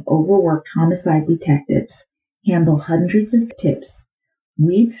handful of overworked homicide detectives handle hundreds of tips,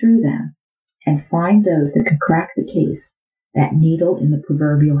 weed through them, and find those that could crack the case, that needle in the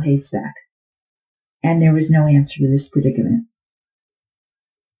proverbial haystack? And there was no answer to this predicament.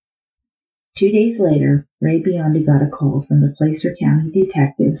 2 days later, Ray Biondi got a call from the Placer County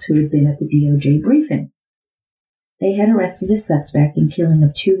detectives who had been at the DOJ briefing. They had arrested a suspect in killing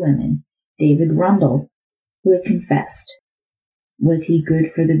of 2 women, David Rundle, who had confessed. Was he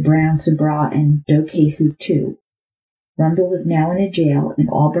good for the Brown, Sabra, and Doe cases too? Rundle was now in a jail in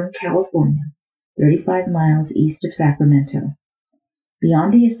Auburn, California, 35 miles east of Sacramento.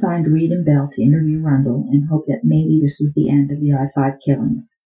 Biondi assigned Reed and Bell to interview Rundle and hoped that maybe this was the end of the I-5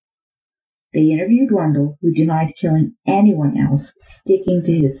 killings. They interviewed Rundle, who denied killing anyone else, sticking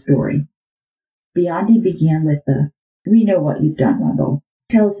to his story. Biondi began with "We know what you've done, Rundle.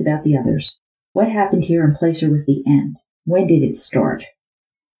 Tell us about the others. What happened here in Placer was the end. When did it start?"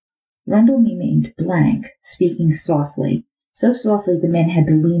 Rundle remained blank, speaking softly, so softly the men had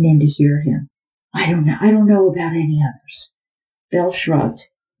to lean in to hear him. I don't know about any others." Bell shrugged.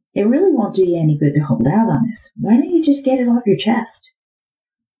 "It really won't do you any good to hold out on this. Why don't you just get it off your chest?"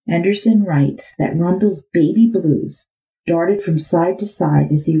 Anderson writes that Rundle's baby blues darted from side to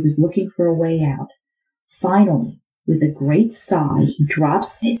side as he was looking for a way out. Finally, with a great sigh, he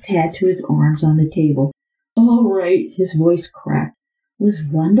drops his head to his arms on the table. "All right," his voice cracked. Was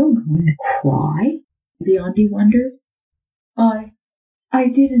Rundle going to cry? Biondi wondered. I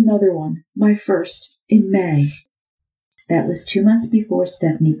did another one, my first, in May. That was 2 months before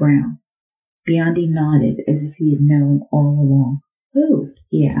Stephanie Brown. Biondi nodded as if he had known all along. "Who?"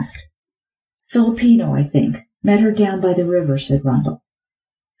 he asked. "Filipino, I think. Met her down by the river," said Rundle.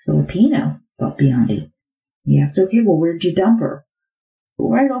 "Filipino?" thought Biondi. He asked, "Okay, well, where'd you dump her?"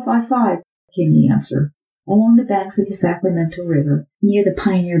 "Right off I-5, came the answer, along the banks of the Sacramento River, near the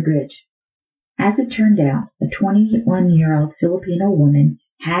Pioneer Bridge. As it turned out, a 21-year-old Filipino woman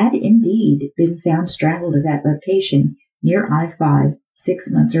had indeed been found strangled at that location near I-5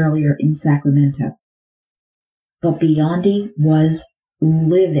 6 months earlier in Sacramento. But Biondi was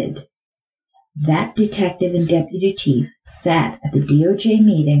livid. That detective and deputy chief sat at the DOJ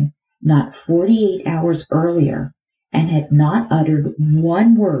meeting not 48 hours earlier and had not uttered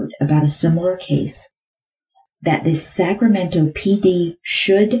one word about a similar case that the Sacramento PD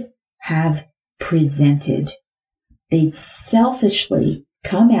should have presented. They'd selfishly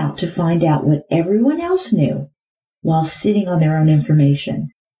come out to find out what everyone else knew while sitting on their own information.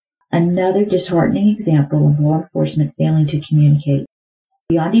 Another disheartening example of law enforcement failing to communicate.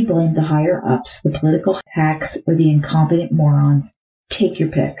 Biondi blamed the higher-ups, the political hacks, or the incompetent morons. Take your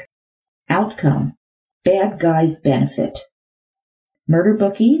pick. Outcome: bad guys benefit. Murder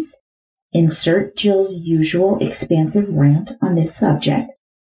bookies insert Jill's usual expansive rant on this subject.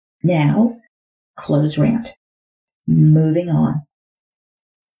 Now, close rant. Moving on.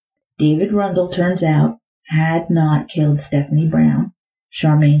 David Rundle, turns out, had not killed Stephanie Brown,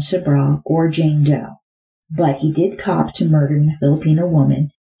 Charmaine Sabra, or Jane Doe, but he did cop to murdering the Filipino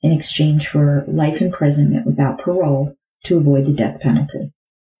woman in exchange for life imprisonment without parole to avoid the death penalty.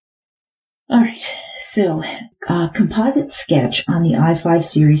 All right, so a composite sketch on the I-5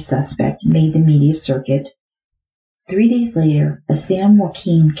 series suspect made the media circuit. 3 days later, a San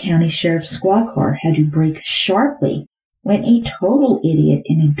Joaquin County Sheriff's squad car had to brake sharply when a total idiot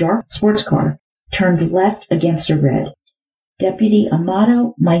in a dark sports car turned left against a red. Deputy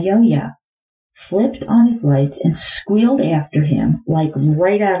Amado Mayoya flipped on his lights and squealed after him like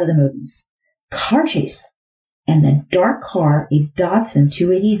right out of the movies. Car chase! And the dark car, a Datsun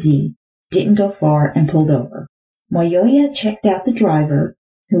 280Z, didn't go far and pulled over. Mayoya checked out the driver,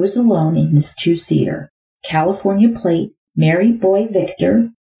 who was alone in his two-seater. California plate, Mary Boy Victor,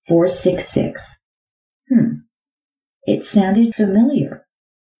 466. It sounded familiar.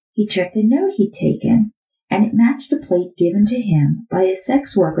 He checked a note he'd taken, and it matched a plate given to him by a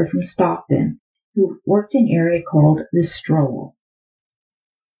sex worker from Stockton who worked in an area called The Stroll.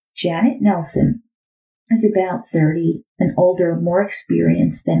 Janet Nelson is about 30, and older, more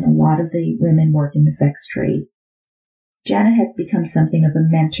experienced than a lot of the women work in the sex trade. Janet had become something of a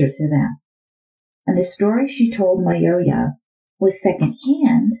mentor to them, and the story she told Mayoya was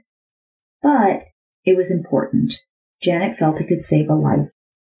second-hand, but it was important. Janet felt it could save a life.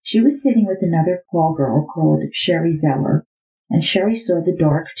 She was sitting with another call girl called Sherry Zeller, and Sherry saw the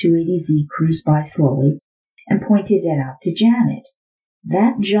dark 280Z cruise by slowly and pointed it out to Janet.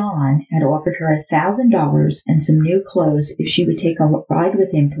 That John had offered her $1,000 and some new clothes if she would take a ride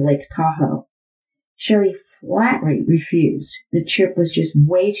with him to Lake Tahoe. Sherry flatly refused. The trip was just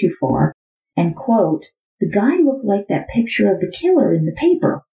way too far, and, quote, the guy looked like that picture of the killer in the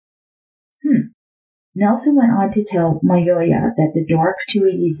paper. Nelson went on to tell Mayoya that the dark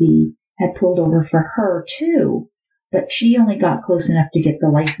 280Z had pulled over for her, too, but she only got close enough to get the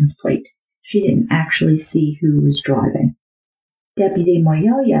license plate. She didn't actually see who was driving. Deputy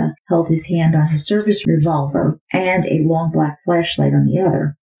Mayoya held his hand on his service revolver and a long black flashlight on the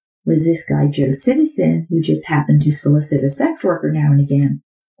other. Was this guy Joe Citizen, who just happened to solicit a sex worker now and again,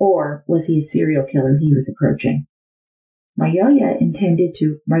 or was he a serial killer he was approaching? Mayoya intended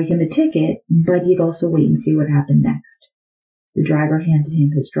to write him a ticket, but he'd also wait and see what happened next. The driver handed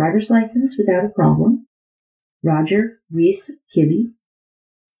him his driver's license without a problem. Roger Reese Kibbe.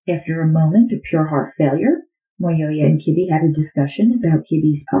 After a moment of pure heart failure, Moyoya and Kibbe had a discussion about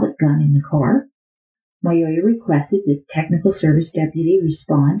Kibbe's pellet gun in the car. Moyoya requested that technical service deputy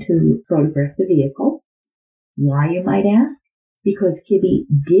respond to photograph the vehicle. Why, you might ask? Because Kibbe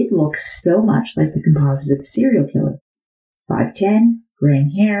did look so much like the composite of the serial killer. 5'10",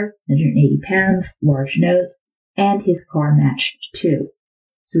 graying hair, 180 pounds, large nose, and his car matched too.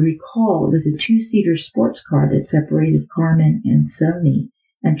 So recall, it was a two-seater sports car that separated Carmen and Sony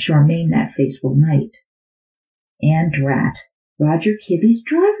and Charmaine that fateful night. And drat, Roger Kibbe's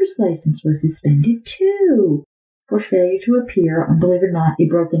driver's license was suspended too for failure to appear on, believe it or not, a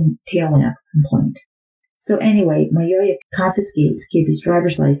broken tail lamp complaint. So anyway, Moyoya confiscates Kibbe's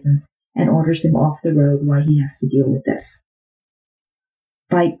driver's license and orders him off the road while he has to deal with this.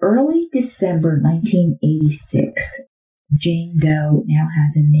 By early December 1986, Jane Doe now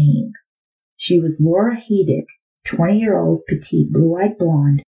has a name. She was Laura Heedick, 20-year-old petite blue-eyed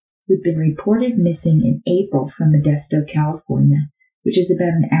blonde who'd been reported missing in April from Modesto, California, which is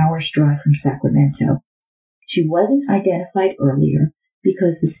about an hour's drive from Sacramento. She wasn't identified earlier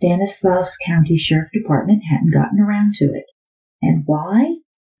because the Stanislaus County Sheriff Department hadn't gotten around to it. And why?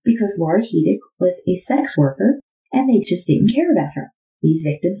 Because Laura Heedick was a sex worker and they just didn't care about her. These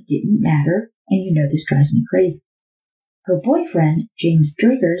victims didn't matter, and you know this drives me crazy. Her boyfriend, James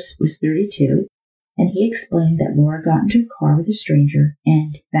Driggers, was 32, and he explained that Laura got into a car with a stranger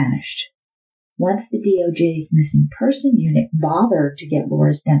and vanished. Once the DOJ's missing person unit bothered to get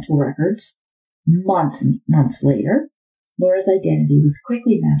Laura's dental records, months and months later, Laura's identity was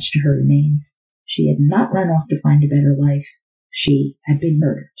quickly matched to her remains. She had not run off to find a better life. She had been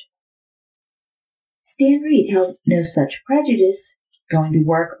murdered. Stan Reed held no such prejudice, going to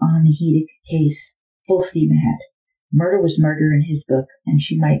work on the Heedick case full steam ahead. Murder was murder in his book, and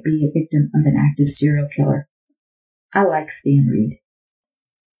she might be a victim of an active serial killer. I like Stan Reed.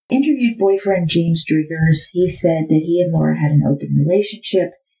 Interviewed boyfriend James Driggers, he said that he and Laura had an open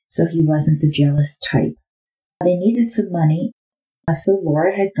relationship, so he wasn't the jealous type. They needed some money, so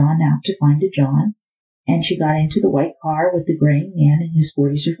Laura had gone out to find a John, and she got into the white car with the graying man in his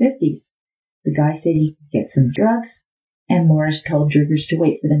 40s or 50s. The guy said he could get some drugs, and Laura's told Driggers to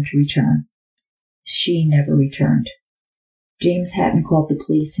wait for them to return. She never returned. James hadn't called the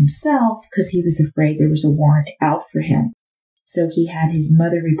police himself because he was afraid there was a warrant out for him, so he had his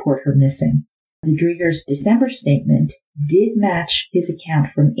mother report her missing. The Driggers' December statement did match his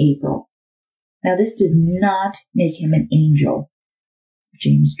account from April. Now, this does not make him an angel.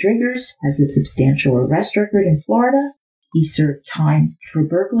 James Driggers has a substantial arrest record in Florida. He served time for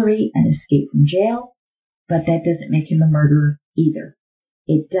burglary and escaped from jail, but that doesn't make him a murderer either.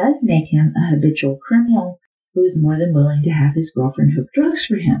 It does make him a habitual criminal who is more than willing to have his girlfriend hook drugs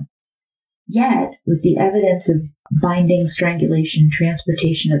for him. Yet, with the evidence of binding, strangulation,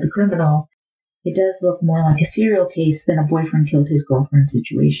 transportation of the criminal, it does look more like a serial case than a boyfriend killed his girlfriend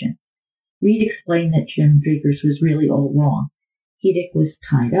situation. Reed explained that Jim Driggers was really all wrong. Heedick was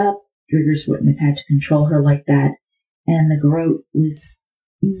tied up, Driggers wouldn't have had to control her like that, and the garrote was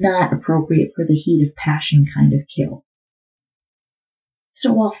not appropriate for the heat of passion kind of kill.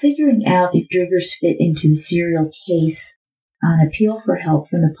 So while figuring out if Driggers fit into the serial case, an appeal for help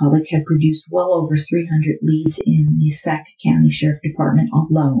from the public had produced well over 300 leads in the Sac County Sheriff Department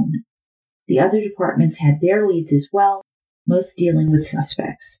alone. The other departments had their leads as well, most dealing with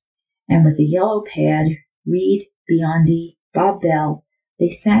suspects. And with a yellow pad, Reed, Biondi, Bob Bell, they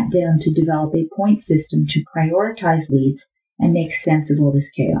sat down to develop a point system to prioritize leads and make sense of all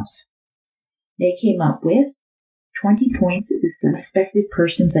this chaos. They came up with 20 points if the suspected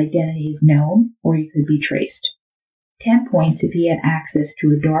person's identity is known or he could be traced. 10 points if he had access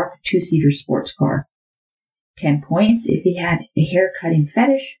to a dark two-seater sports car. 10 points if he had a hair-cutting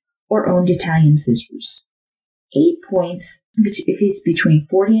fetish or owned Italian scissors. 8 points if he's between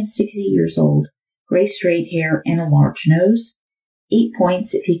 40 and 60 years old, gray straight hair, and a large nose. 8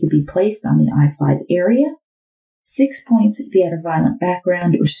 points if he could be placed on the I-5 area. 6 points if he had a violent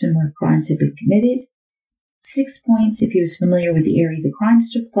background or similar crimes had been committed. 6 points if he was familiar with the area the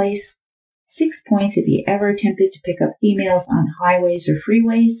crimes took place. 6 points if he ever attempted to pick up females on highways or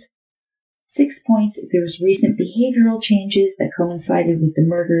freeways. 6 points if there was recent behavioral changes that coincided with the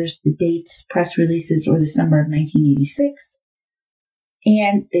murders, the dates, press releases, or the summer of 1986.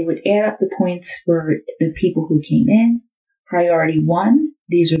 And they would add up the points for the people who came in. Priority 1,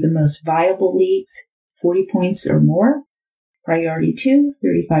 these are the most viable leads, 40 points or more. Priority 2,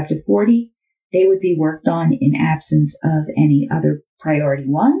 35 to 40. They would be worked on in absence of any other priority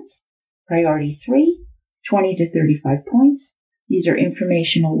 1s. Priority 3, 20 to 35 points. These are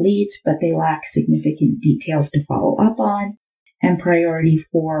informational leads, but they lack significant details to follow up on. And priority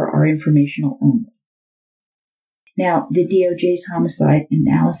 4 are informational only. Now, the DOJ's Homicide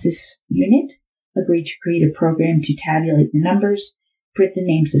Analysis Unit agreed to create a program to tabulate the numbers, print the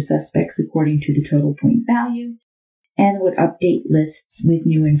names of suspects according to the total point value, and would update lists with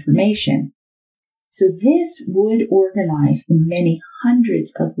new information. So this would organize the many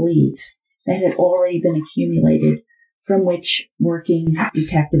hundreds of leads that had already been accumulated from which working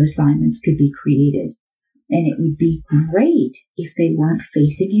detective assignments could be created. And it would be great if they weren't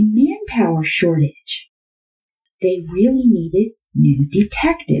facing a manpower shortage. They really needed new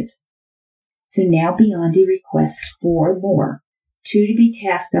detectives. So now Biondi requests 4 more, 2 to be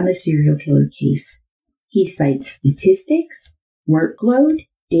tasked on the serial killer case. He cites statistics, workload,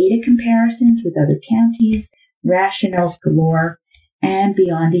 data comparisons with other counties, rationales galore, and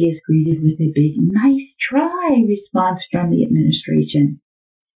Biondi is greeted with a big "nice try" response from the administration.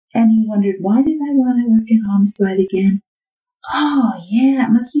 And he wondered, why did I want to work in homicide again? Oh, yeah,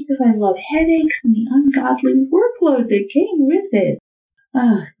 it must be because I love headaches and the ungodly workload that came with it.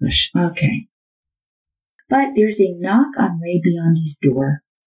 Oh, gosh, okay. But there's a knock on Ray Biondi's door,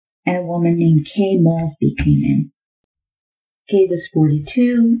 and a woman named Kay Malsby came in. Kay was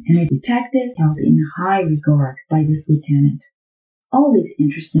 42 and a detective held in high regard by this lieutenant. Always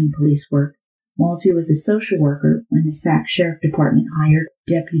interested in police work, Malsby was a social worker when the Sac Sheriff Department hired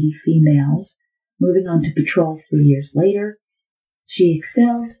deputy females. Moving on to patrol 3 years later, she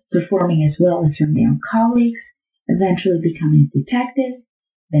excelled, performing as well as her male colleagues, eventually becoming a detective,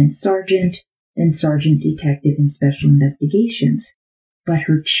 then sergeant detective in special investigations. But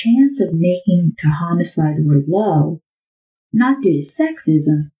her chance of making to homicide were low, not due to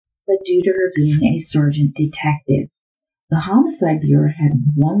sexism, but due to her being a sergeant detective. The Homicide Bureau had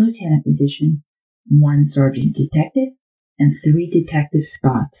 1 lieutenant position, 1 sergeant detective, and 3 detective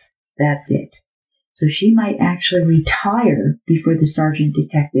spots. That's it. So she might actually retire before the sergeant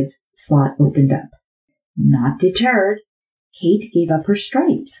detective slot opened up. Not deterred, Kate gave up her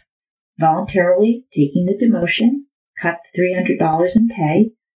stripes, voluntarily taking the demotion, cut $300 in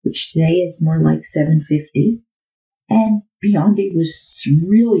pay, which today is more like $750, and Biondi was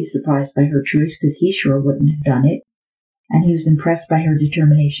really surprised by her choice because he sure wouldn't have done it, and he was impressed by her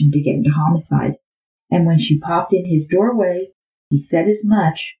determination to get into homicide. And when she popped in his doorway, he said as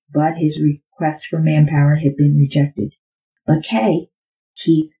much, but his request for manpower had been rejected. But Kay,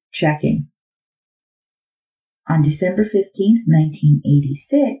 keep checking. On December 15,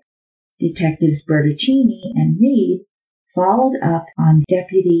 1986, Detectives Bertuccini and Reed followed up on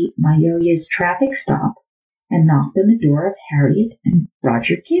Deputy Mayoya's traffic stop and knocked on the door of Harriet and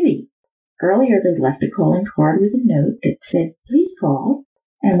Roger Kibbe. Earlier, they left a calling card with a note that said, "Please call,"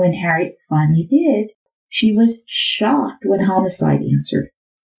 and when Harriet finally did, she was shocked when Homicide answered.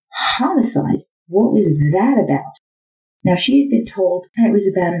 Homicide? What was that about? Now, she had been told that it was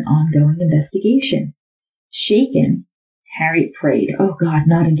about an ongoing investigation. Shaken, Harriet prayed, "Oh God,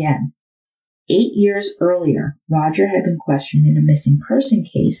 not again." 8 years earlier, Roger had been questioned in a missing person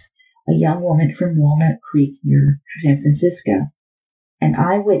case, a young woman from Walnut Creek near San Francisco. An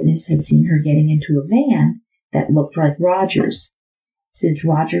eyewitness had seen her getting into a van that looked like Roger's. Since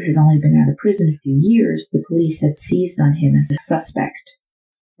Roger had only been out of prison a few years, the police had seized on him as a suspect.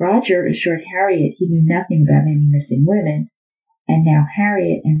 Roger assured Harriet he knew nothing about any missing women, and now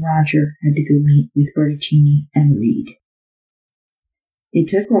Harriet and Roger had to go meet with Bertuccini and Reed. They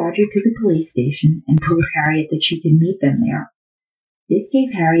took Roger to the police station and told Harriet that she could meet them there. This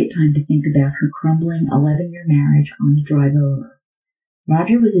gave Harriet time to think about her crumbling 11-year marriage on the drive over.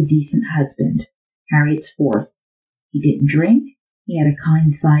 Roger was a decent husband, Harriet's 4th. He didn't drink, he had a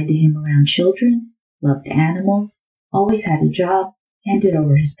kind side to him around children, loved animals, always had a job, handed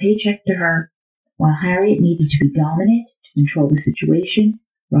over his paycheck to her. While Harriet needed to be dominant to control the situation,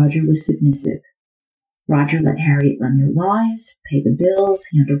 Roger was submissive. Roger let Harriet run their lives, pay the bills,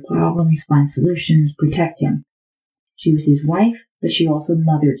 handle problems, find solutions, protect him. She was his wife, but she also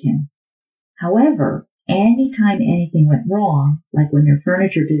mothered him. However, any time anything went wrong, like when their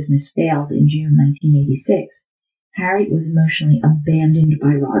furniture business failed in June 1986, Harriet was emotionally abandoned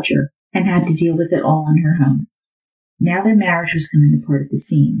by Roger and had to deal with it all on her own. Now their marriage was coming apart at the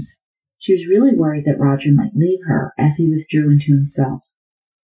seams. She was really worried that Roger might leave her as he withdrew into himself.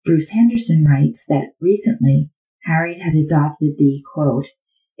 Bruce Henderson writes that recently Harriet had adopted the, quote,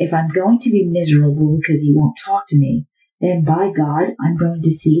 "If I'm going to be miserable because he won't talk to me, then by God, I'm going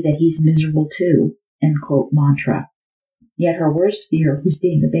to see that he's miserable too," end quote mantra. Yet her worst fear was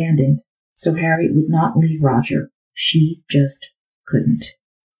being abandoned, so Harriet would not leave Roger. She just couldn't.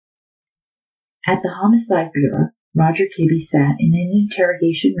 At the Homicide Bureau, Roger Kibbe sat in an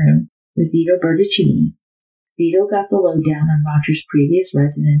interrogation room with Vito Bertuccini. Vito got the lowdown on Roger's previous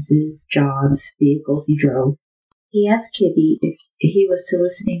residences, jobs, vehicles he drove. He asked Kibby if he was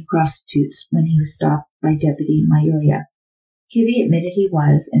soliciting prostitutes when he was stopped by Deputy Mayoya. Kibby admitted he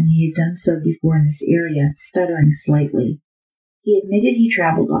was, and he had done so before in this area, stuttering slightly. He admitted he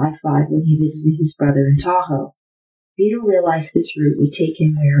traveled I-5 when he visited his brother in Tahoe. Vito realized this route would take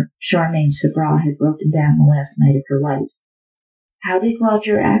him where Charmaine Sabra had broken down the last night of her life. How did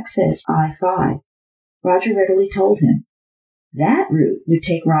Roger access I-5? Roger readily told him. That route would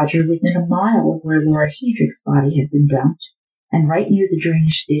take Roger within a mile of where Laura Hedrick's body had been dumped, and right near the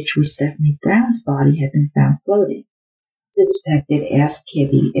drainage ditch where Stephanie Brown's body had been found floating. The detective asked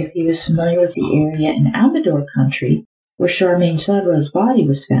Kibby if he was familiar with the area in Amador country where Charmaine Sabra's body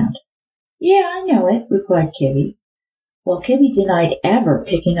was found. Yeah, I know it, replied Kibby. While Kibby denied ever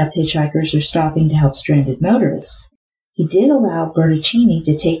picking up hitchhikers or stopping to help stranded motorists, he did allow Bertoncini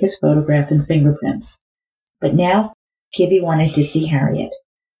to take his photograph and fingerprints. But now Kibby wanted to see Harriet.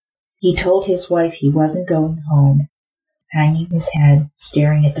 He told his wife he wasn't going home, hanging his head,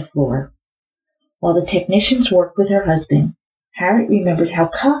 staring at the floor. While the technicians worked with her husband, Harriet remembered how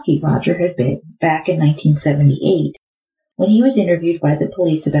cocky Roger had been back in 1978 when he was interviewed by the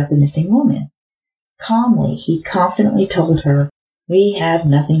police about the missing woman. Calmly, he confidently told her, "We have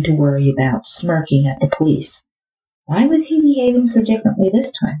nothing to worry about," smirking at the police. Why was he behaving so differently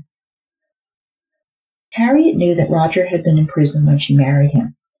this time? Harriet knew that Roger had been in prison when she married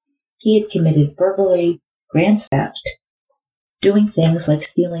him. He had committed burglary, grand theft, doing things like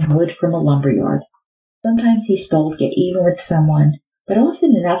stealing wood from a lumberyard. Sometimes he stole to get even with someone, but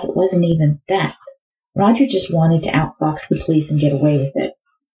often enough it wasn't even that. Roger just wanted to outfox the police and get away with it.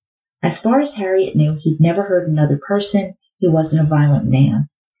 As far as Harriet knew, he'd never hurt another person. He wasn't a violent man.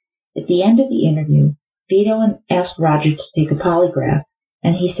 At the end of the interview, Vito asked Roger to take a polygraph,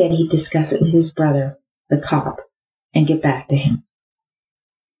 and he said he'd discuss it with his brother, the cop, and get back to him.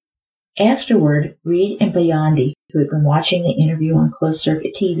 Afterward, Reed and Biondi, who had been watching the interview on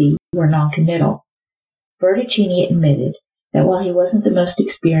closed-circuit TV, were noncommittal. Bertoncini admitted that while he wasn't the most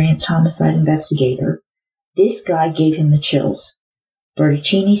experienced homicide investigator, this guy gave him the chills.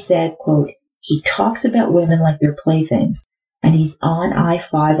 Bertoncini said, quote, "He talks about women like they're playthings, and he's on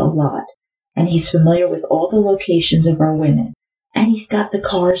I-5 a lot, and he's familiar with all the locations of our women, and he's got the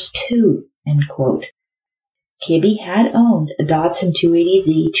cars too," end quote. Kibby had owned a Datsun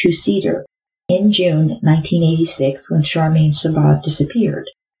 280Z two-seater in June 1986 when Charmaine Sabra disappeared.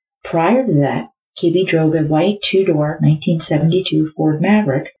 Prior to that, Kibby drove a white two-door 1972 Ford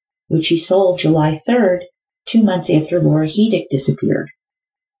Maverick, which he sold July 3rd, 2 months after Laura Hedrick disappeared.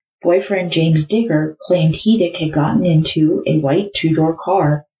 Boyfriend James Digger claimed Hedrick had gotten into a white two-door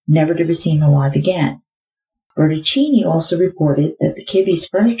car, never to be seen alive again. Bertoncini also reported that the Kibby's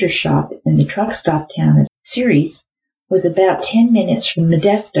furniture shop in the truck stop town of Ceres was about 10 minutes from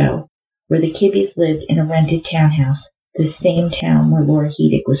Modesto, where the Kibbys lived in a rented townhouse, the same town where Laura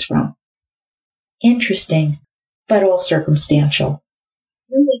Hedrick was from. Interesting, but all circumstantial.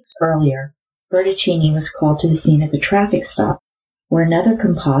 2 weeks earlier, Bertoncini was called to the scene of a traffic stop, where another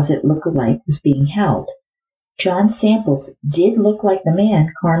composite look-alike was being held. John Samples did look like the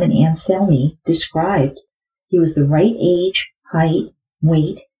man Carmen Anselmi described. He was the right age, height,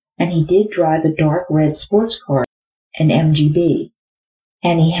 weight, and he did drive a dark red sports car, an MGB,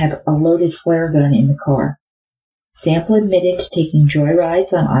 and he had a loaded flare gun in the car. Sample admitted to taking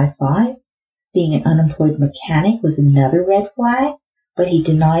joyrides on I-5. Being an unemployed mechanic was another red flag, but he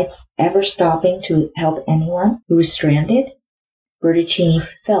denied ever stopping to help anyone who was stranded. Bertoncini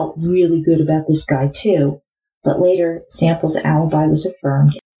felt really good about this guy too, but later Sample's alibi was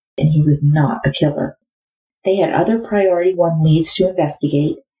affirmed and he was not the killer. They had other priority 1 leads to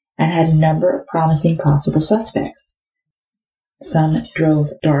investigate and had a number of promising possible suspects. Some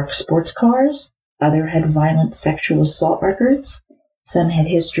drove dark sports cars, others had violent sexual assault records, some had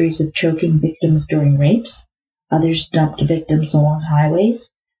histories of choking victims during rapes, others dumped victims along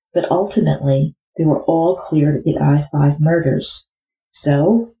highways, but ultimately they were all cleared of the I-5 murders.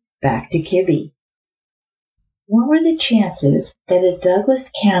 So, back to Kibby. What were the chances that a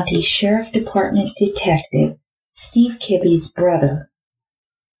Douglas County Sheriff Department detective, Steve Kibby's brother,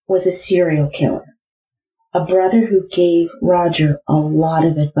 was a serial killer? A brother who gave Roger a lot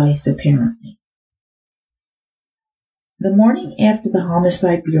of advice, apparently. The morning after the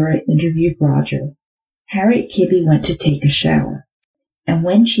Homicide Bureau interviewed Roger, Harriet Kibby went to take a shower, and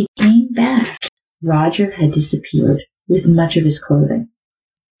when she came back, Roger had disappeared with much of his clothing.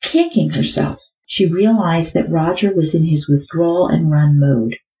 Kicking herself, she realized that Roger was in his withdrawal and run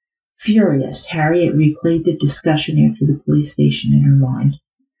mode. Furious, Harriet replayed the discussion after the police station in her mind.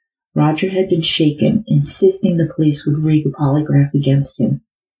 Roger had been shaken, insisting the police would rig a polygraph against him.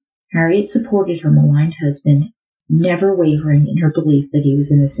 Harriet supported her maligned husband never wavering in her belief that he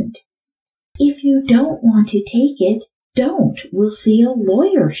was innocent. "If you don't want to take it, don't. We'll see a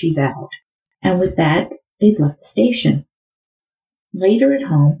lawyer," she vowed. And with that, they'd left the station. Later at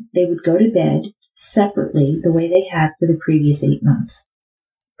home, they would go to bed separately the way they had for the previous 8 months.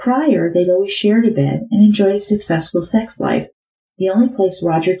 Prior, they'd always shared a bed and enjoyed a successful sex life, the only place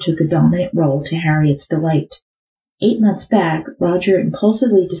Roger took a dominant role to Harriet's delight. 8 months back, Roger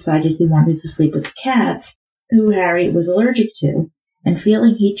impulsively decided he wanted to sleep with the cats, who Harriet was allergic to, and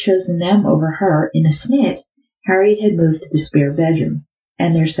feeling he'd chosen them over her in a snit, Harriet had moved to the spare bedroom,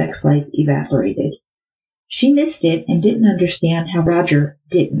 and their sex life evaporated. She missed it and didn't understand how Roger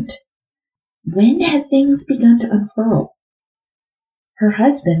didn't. When had things begun to unfurl? Her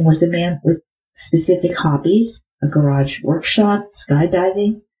husband was a man with specific hobbies, a garage workshop,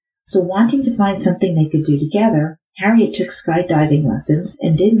 skydiving, so wanting to find something they could do together, Harriet took skydiving lessons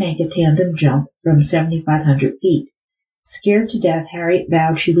and did make a tandem jump from 7,500 feet. Scared to death, Harriet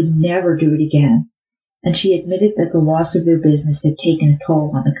vowed she would never do it again, and she admitted that the loss of their business had taken a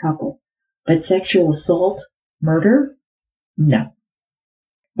toll on the couple. But sexual assault? Murder? No.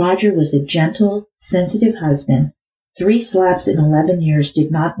 Roger was a gentle, sensitive husband. 3 slaps in 11 years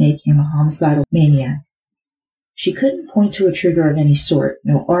did not make him a homicidal maniac. She couldn't point to a trigger of any sort,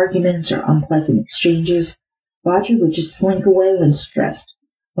 no arguments or unpleasant exchanges. Roger would just slink away when stressed.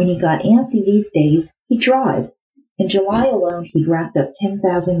 When he got antsy these days, he'd drive. In July alone, he'd racked up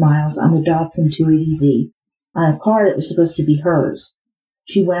 10,000 miles on the Datsun 280Z, on a car that was supposed to be hers.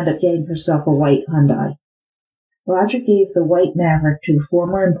 She wound up getting herself a white Hyundai. Roger gave the white Maverick to a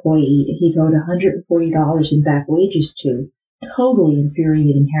former employee he'd owed $140 in back wages to, totally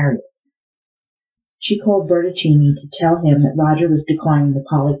infuriating Harriet. She called Bertuccini to tell him that Roger was declining the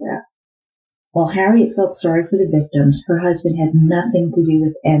polygraph. While Harriet felt sorry for the victims, her husband had nothing to do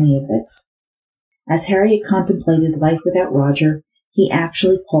with any of this. As Harriet contemplated life without Roger, he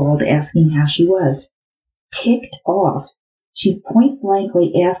actually called asking how she was. Ticked off, she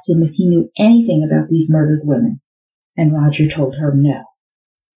point-blankly asked him if he knew anything about these murdered women, and Roger told her no.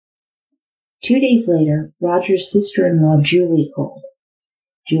 2 days later, Roger's sister-in-law Julie called.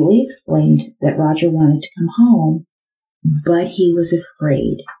 Julie explained that Roger wanted to come home, but he was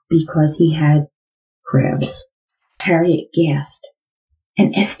afraid because he had crabs. Harriet gasped.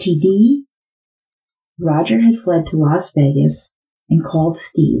 An STD? Roger had fled to Las Vegas and called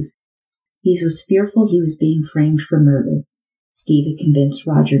Steve. He was fearful he was being framed for murder. Steve had convinced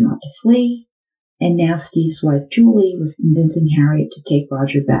Roger not to flee, and now Steve's wife Julie was convincing Harriet to take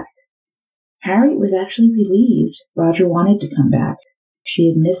Roger back. Harriet was actually relieved Roger wanted to come back. She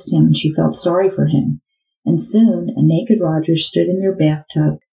had missed him and she felt sorry for him, and soon a naked Roger stood in their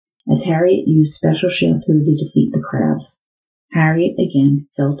bathtub as Harriet used special shampoo to defeat the crabs. Harriet again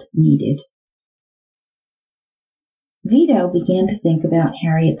felt needed. Vito began to think about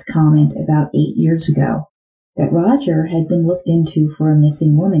Harriet's comment about 8 years ago, that Roger had been looked into for a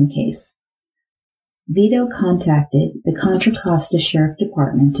missing woman case. Vito contacted the Contra Costa Sheriff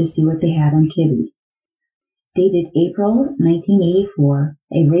Department to see what they had on Kibby. Dated April 1984,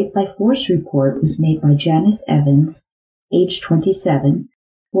 a rape by force report was made by Janice Evans, age 27,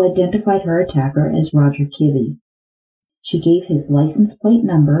 who identified her attacker as Roger Kibby. She gave his license plate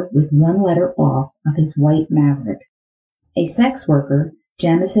number with 1 letter off of his white Maverick. A sex worker,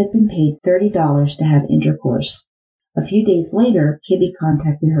 Janice had been paid $30 to have intercourse. A few days later, Kibby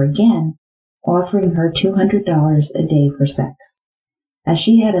contacted her again, offering her $200 a day for sex. As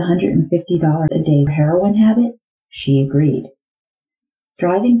she had a $150 a day heroin habit, she agreed.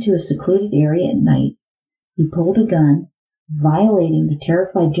 Driving to a secluded area at night, he pulled a gun, violating the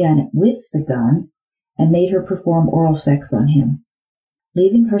terrified Janet with the gun, and made her perform oral sex on him.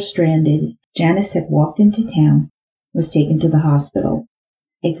 Leaving her stranded, Janice had walked into town, was taken to the hospital.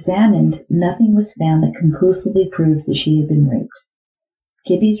 Examined, nothing was found that conclusively proves that she had been raped.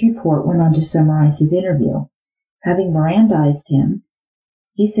 Kibby's report went on to summarize his interview. Having Mirandized him,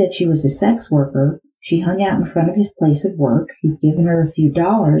 he said she was a sex worker, she hung out in front of his place of work, he'd given her a few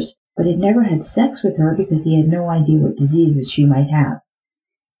dollars, but had never had sex with her because he had no idea what diseases she might have.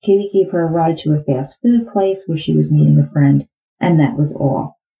 Kibby gave her a ride to a fast food place where she was meeting a friend, and that was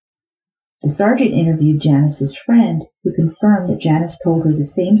all. The sergeant interviewed Janice's friend, who confirmed that Janice told her the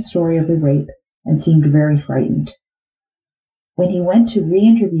same story of the rape and seemed very frightened. When he went to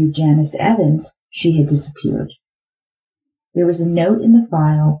re-interview Janice Evans, she had disappeared. There was a note in the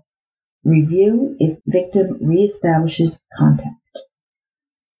file, review if victim reestablishes contact.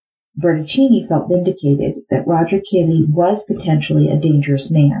 Bertuccini felt vindicated that Roger Kibby was potentially a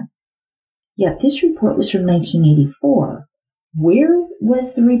dangerous man. Yet this report was from 1984. Where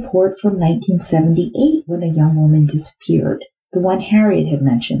was the report from 1978 when a young woman disappeared, the one Harriet had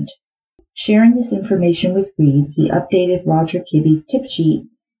mentioned? Sharing this information with Reed, he updated Roger Kibbe's tip sheet,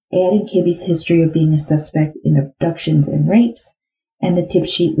 adding Kibbe's history of being a suspect in abductions and rapes, and the tip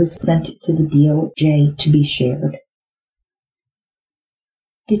sheet was sent to the DOJ to be shared.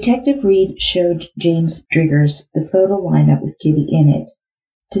 Detective Reed showed James Driggers the photo lineup with Kibbe in it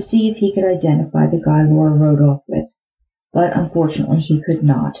to see if he could identify the guy Laura rode off with, but unfortunately he could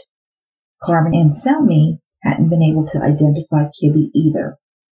not. Carmen Anselmi hadn't been able to identify Kibbe either.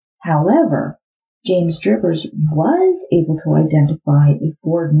 However, James Driggers was able to identify a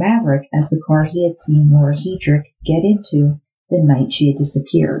Ford Maverick as the car he had seen Laura Heydrich get into the night she had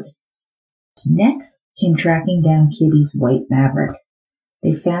disappeared. Next came tracking down Kibbe's white Maverick.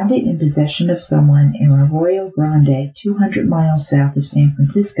 They found it in possession of someone in Arroyo Grande, 200 miles south of San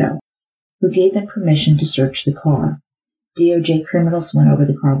Francisco, who gave them permission to search the car. DOJ criminals went over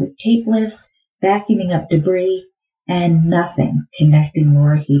the car with tape lifts, vacuuming up debris, and nothing connecting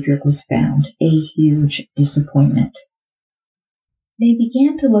Laura Heydrich was found, a huge disappointment. They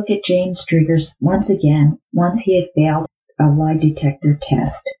began to look at James Driggers once again once he had failed a lie detector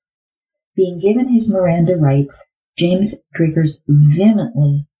test. Being given his Miranda rights, James Driggers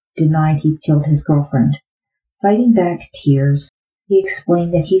vehemently denied he'd killed his girlfriend. Fighting back tears, he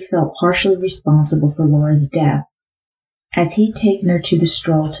explained that he felt partially responsible for Laura's death, as he'd taken her to the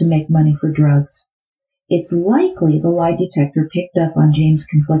stroll to make money for drugs. It's likely the lie detector picked up on James'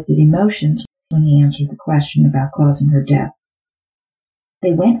 conflicted emotions when he answered the question about causing her death.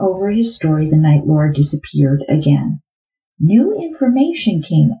 They went over his story the night Laura disappeared again. New information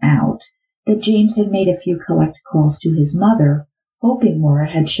came out that James had made a few collect calls to his mother, hoping Laura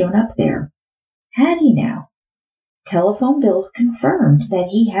had shown up there. Had he now? Telephone bills confirmed that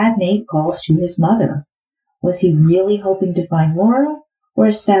he had made calls to his mother. Was he really hoping to find Laura, or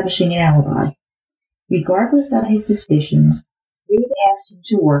establishing an alibi? Regardless of his suspicions, Reed asked him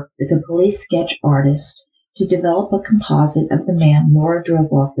to work with a police sketch artist to develop a composite of the man Laura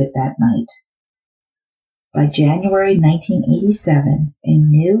drove off with that night. By January 1987, a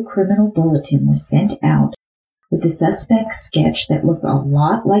new criminal bulletin was sent out with the suspect's sketch that looked a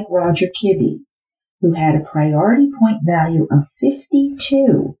lot like Roger Kibbe, who had a priority point value of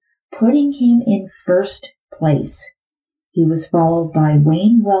 52, putting him in first place. He was followed by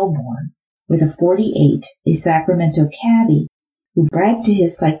Wayne Wellborn with a 48, a Sacramento cabbie, who bragged to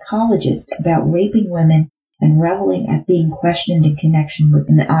his psychologist about raping women and reveling at being questioned in connection with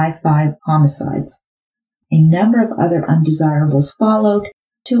the I-5 homicides. A number of other undesirables followed,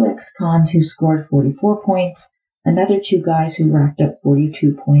 2 ex-cons who scored 44 points, another 2 guys who racked up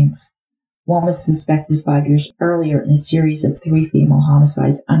 42 points. One was suspected 5 years earlier in a series of 3 female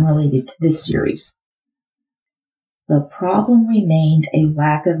homicides unrelated to this series. The problem remained a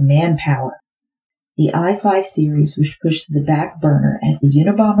lack of manpower. The I-5 series was pushed to the back burner as the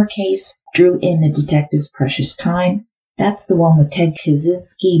Unabomber case drew in the detective's precious time. That's the one with Ted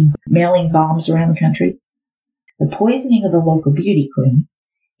Kaczynski mailing bombs around the country. The poisoning of the local beauty queen,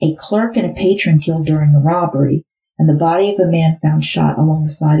 a clerk and a patron killed during a robbery, and the body of a man found shot along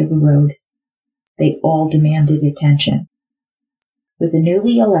the side of a road. They all demanded attention. With the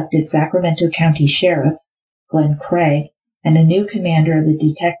newly elected Sacramento County Sheriff, Glenn Craig, and a new commander of the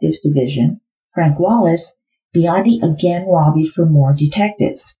Detectives Division, Frank Wallace, Biondi again lobbied for more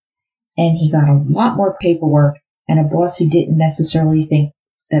detectives. And he got a lot more paperwork and a boss who didn't necessarily think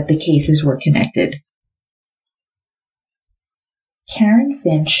that the cases were connected. Karen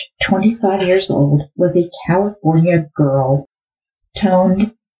Finch, 25 years old, was a California girl,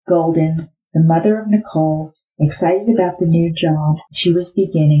 toned, golden, the mother of Nicole, excited about the new job she was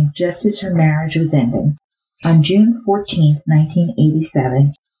beginning just as her marriage was ending. On June 14,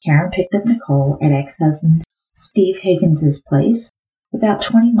 1987, Karen picked up Nicole at ex-husband Steve Higgins' place, about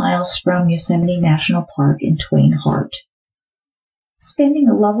 20 miles from Yosemite National Park in Twain Harte. Spending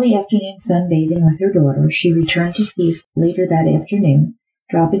a lovely afternoon sunbathing with her daughter, she returned to Steve's later that afternoon,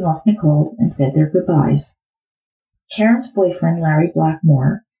 dropping off Nicole, and said their goodbyes. Karen's boyfriend, Larry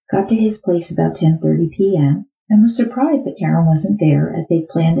Blackmore, got to his place about 10:30 p.m. and was surprised that Karen wasn't there, as they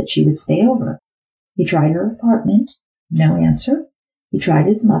planned that she would stay over. He tried her apartment. No answer. He tried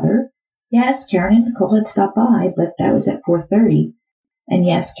his mother. Yes, Karen and Nicole had stopped by, but that was at 4:30. And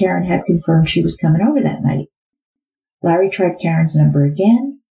yes, Karen had confirmed she was coming over that night. Larry tried Karen's number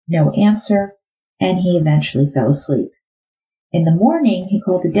again. No answer. And he eventually fell asleep. In the morning, he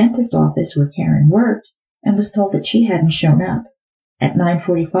called the dentist office where Karen worked and was told that she hadn't shown up. At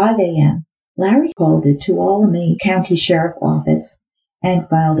 9:45 a.m., Larry called the Tuolumne County Sheriff Office and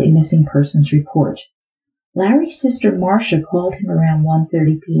filed a missing persons report. Larry's sister Marcia called him around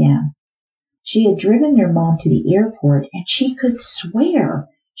 1:30 p.m. She had driven their mom to the airport, and she could swear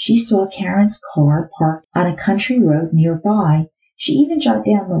she saw Karen's car parked on a country road nearby. She even jotted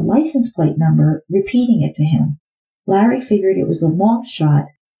down the license plate number, repeating it to him. Larry figured it was a long shot,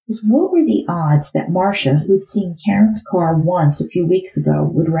 because what were the odds that Marcia, who'd seen Karen's car once a few weeks ago,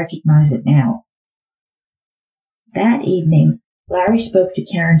 would recognize it now? That evening, Larry spoke to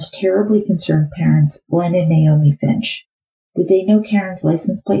Karen's terribly concerned parents, Glenn and Naomi Finch. Did they know Karen's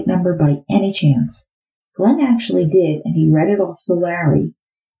license plate number by any chance? Glenn actually did, and he read it off to Larry,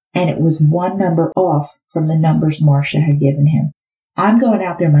 and it was one number off from the numbers Marcia had given him. "I'm going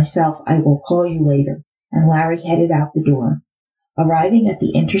out there myself. I will call you later." And Larry headed out the door. Arriving at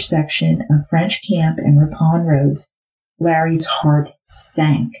the intersection of French Camp and Ripon Roads, Larry's heart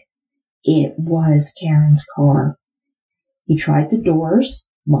sank. It was Karen's car. He tried the doors,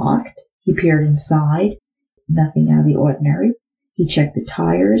 locked. He peered inside, nothing out of the ordinary. He checked the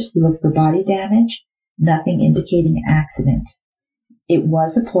tires. He looked for body damage, nothing indicating an accident. It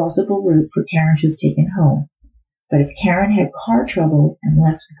was a plausible route for Karen to have taken home. But if Karen had car trouble and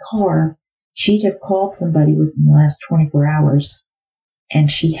left the car, she'd have called somebody within the last 24 hours. And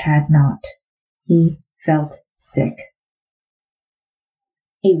she had not. He felt sick.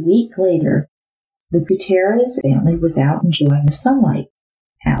 A week later, the Gutierrez family was out enjoying the sunlight.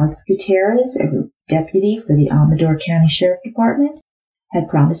 Alex Gutierrez, a deputy for the Amador County Sheriff Department, had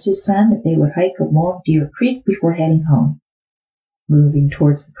promised his son that they would hike along Deer Creek before heading home. Moving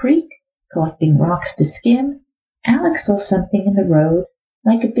towards the creek, collecting rocks to skim, Alex saw something in the road,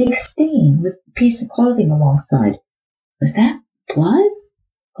 like a big stain with a piece of clothing alongside. Was that blood?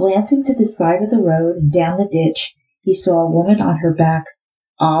 Glancing to the side of the road and down the ditch, he saw a woman on her back,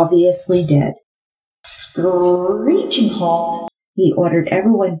 obviously dead. Screeching halt, he ordered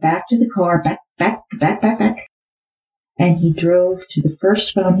everyone back to the car, back. And he drove to the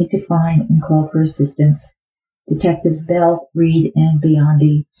first phone he could find and called for assistance. Detectives Bell, Reed, and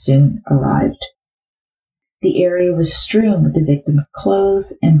Biondi soon arrived. The area was strewn with the victim's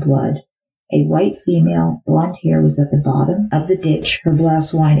clothes and blood. A white female, blonde hair, was at the bottom of the ditch, her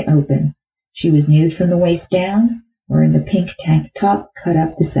blouse wide open. She was nude from the waist down, wearing a pink tank top cut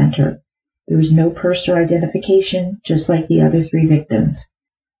up the center. There was no purse or identification, just like the other three victims.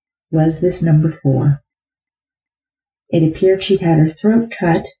 Was this number 4? It appeared she'd had her throat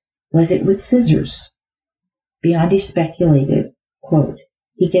cut. Was it with scissors? Biondi speculated, quote,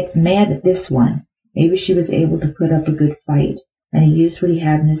 "He gets mad at this one. Maybe she was able to put up a good fight, and he used what he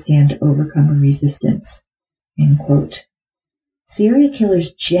had in his hand to overcome her resistance." End quote. Serial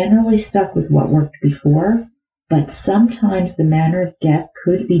killers generally stuck with what worked before, but sometimes the manner of death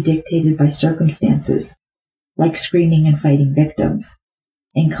could be dictated by circumstances, like screaming and fighting victims.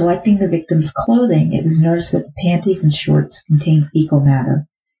 In collecting the victim's clothing, it was noticed that the panties and shorts contained fecal matter,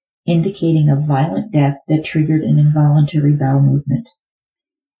 indicating a violent death that triggered an involuntary bowel movement.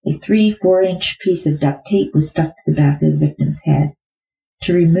 A 3-4-inch piece of duct tape was stuck to the back of the victim's head.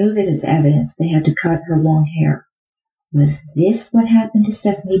 To remove it as evidence, they had to cut her long hair. Was this what happened to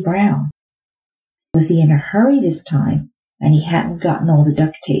Stephanie Brown? Was he in a hurry this time, and he hadn't gotten all the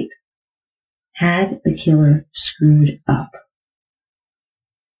duct tape? Had the killer screwed up?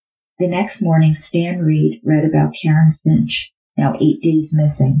 The next morning, Stan Reed read about Karen Finch, now 8 days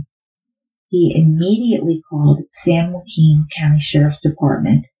missing. He immediately called San Joaquin County Sheriff's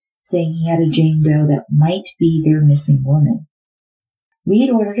Department, saying he had a Jane Doe that might be their missing woman. Reed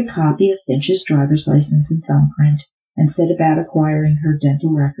ordered a copy of Finch's driver's license and thumbprint and set about acquiring her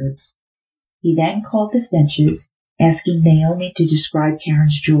dental records. He then called the Finches, asking Naomi to describe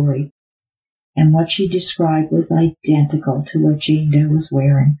Karen's jewelry, and what she described was identical to what Jane Doe was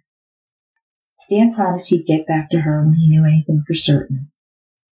wearing. Stan promised he'd get back to her when he knew anything for certain.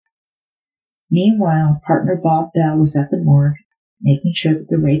 Meanwhile, partner Bob Bell was at the morgue, making sure that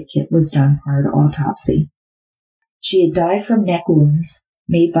the rape kit was done prior to autopsy. She had died from neck wounds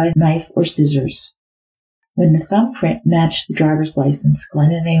made by knife or scissors. When the thumbprint matched the driver's license,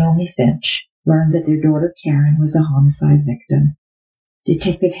 Glenn and Naomi Finch learned that their daughter Karen was a homicide victim.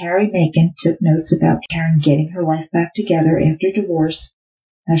 Detective Harry Macon took notes about Karen getting her life back together after divorce,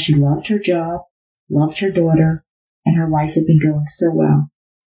 how she loved her job, loved her daughter, and her life had been going so well.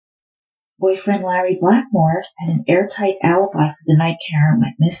 Boyfriend Larry Blackmore had an airtight alibi for the night Karen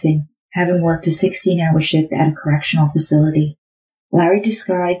went missing, having worked a 16-hour shift at a correctional facility. Larry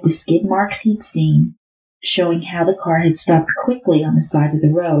described the skid marks he'd seen, showing how the car had stopped quickly on the side of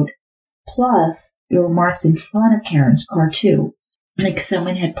the road. Plus, there were marks in front of Karen's car, too, like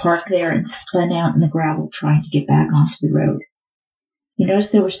someone had parked there and spun out in the gravel trying to get back onto the road. He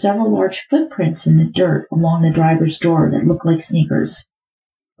noticed there were several large footprints in the dirt along the driver's door that looked like sneakers.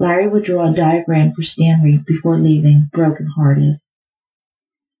 Larry would draw a diagram for Stan Reed before leaving, broken-hearted.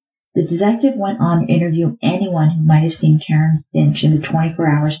 The detective went on to interview anyone who might have seen Karen Finch in the 24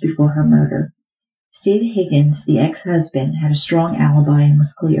 hours before her murder. Steve Higgins, the ex-husband, had a strong alibi and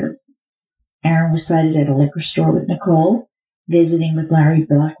was cleared. Aaron was sighted at a liquor store with Nicole, visiting with Larry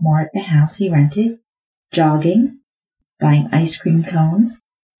Blackmore at the house he rented, jogging, buying ice cream cones,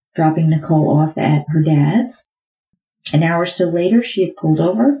 dropping Nicole off at her dad's. An hour or so later, she had pulled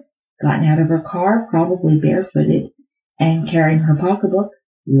over, gotten out of her car, probably barefooted, and carrying her pocketbook,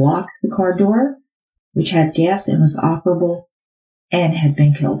 locked the car door, which had gas and was operable, and had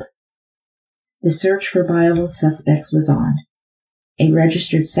been killed. The search for viable suspects was on. A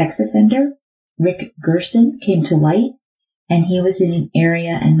registered sex offender, Rick Gerson, came to light, and he was in an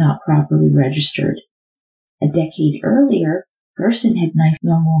area and not properly registered. A decade earlier, Gerson had knifed a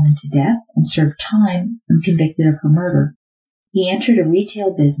young woman to death and served time when convicted of her murder. He entered a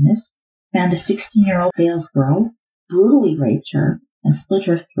retail business, found a 16-year-old salesgirl, brutally raped her, and slit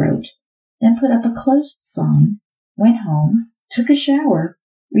her throat, then put up a closed sign, went home, took a shower,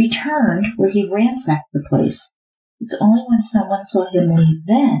 returned where he ransacked the place. It's only when someone saw him leave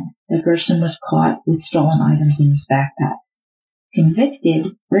then that Gerson was caught with stolen items in his backpack.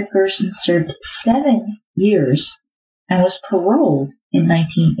 Convicted, Rick Gerson served 7 years and was paroled in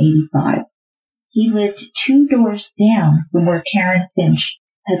 1985. He lived 2 doors down from where Karen Finch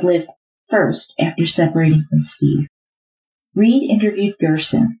had lived first after separating from Steve. Reed interviewed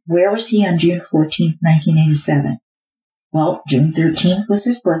Gerson. Where was he on June 14, 1987? Well, June 13th was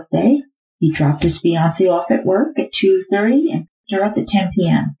his birthday. He dropped his fiancée off at work at 2:30 and picked her up at 10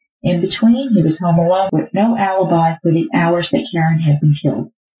 p.m. In between, he was home alone with no alibi for the hours that Karen had been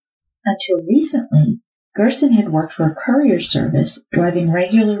killed. Until recently, Gerson had worked for a courier service, driving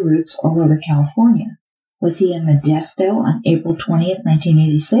regular routes all over California. Was he in Modesto on April 20th,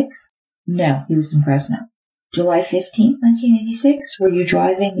 1986? No, he was in Fresno. July 15th, 1986, were you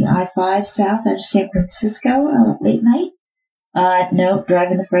driving the I-5 south out of San Francisco late night? No,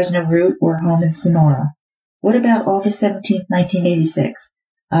 driving the Fresno route or home in Sonora. What about August 17th, 1986?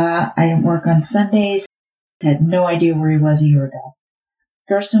 I didn't work on Sundays, had no idea where he was a year ago.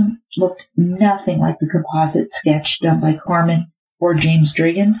 Gerson looked nothing like the composite sketch done by Carmen or James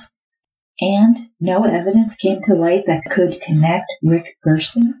Driggins, and no evidence came to light that could connect Rick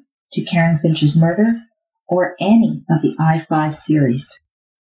Gerson to Karen Finch's murder or any of the I-5 series.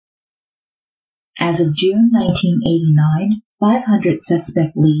 As of June 1989, 500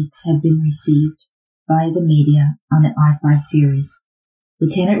 suspect leads had been received by the media on the I-5 series.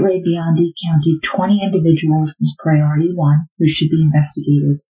 Lieutenant Ray Biondi counted 20 individuals as priority 1 who should be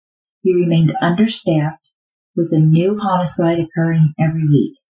investigated. He remained understaffed, with a new homicide occurring every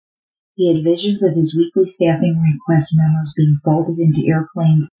week. He had visions of his weekly staffing request memos being folded into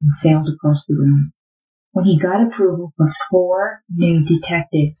airplanes and sailed across the room. When he got approval for 4 new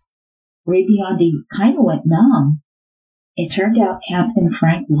detectives, Ray Biondi kind of went numb. It turned out Captain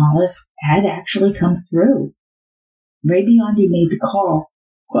Frank Wallace had actually come through. Ray Biondi made the call.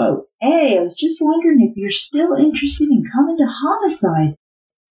 Quote, "Hey, I was just wondering if you're still interested in coming to homicide."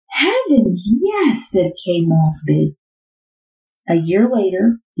 "Heavens, yes," said Kay Malsby. A year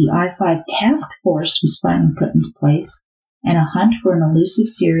later, the I-5 task force was finally put into place, and a hunt for an elusive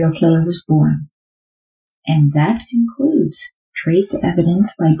serial killer was born. And that concludes Trace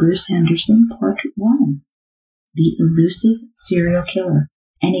Evidence by Bruce Henderson, Part 1. The Elusive Serial Killer.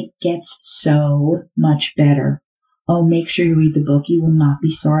 And it gets so much better. Oh, make sure you read the book. You will not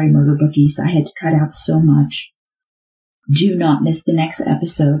be sorry, Murder Bookies. I had to cut out so much. Do not miss the next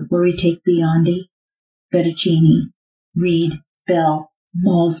episode where we take Biondi, Bettacini, Reed, Bell,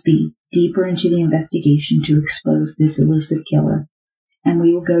 Malsby deeper into the investigation to expose this elusive killer. And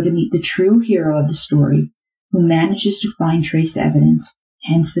we will go to meet the true hero of the story, who manages to find trace evidence,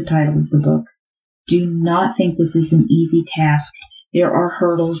 hence the title of the book. Do not think this is an easy task. There are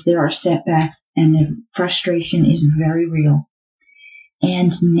hurdles, there are setbacks, and the frustration is very real.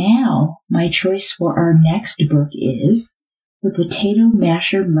 And now, my choice for our next book is The Potato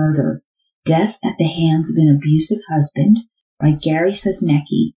Masher Murder, Death at the Hands of an Abusive Husband by Gary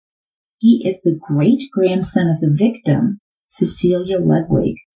Sosniecki. He is the great-grandson of the victim, Cecilia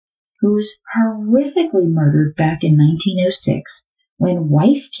Ludwig, who was horrifically murdered back in 1906 when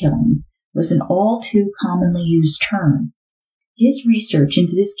wife-killing was an all too commonly used term. His research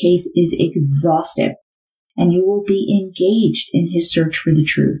into this case is exhaustive, and you will be engaged in his search for the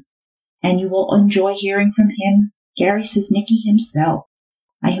truth. And you will enjoy hearing from him, Gary Sosniecki himself.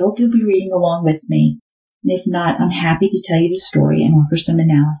 I hope you'll be reading along with me. and if not, I'm happy to tell you the story and offer some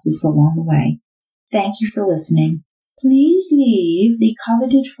analysis along the way. Thank you for listening. Please leave the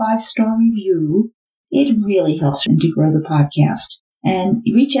coveted 5-star review. It really helps to grow the podcast. And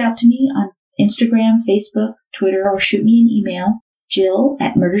reach out to me on Instagram, Facebook, Twitter, or shoot me an email,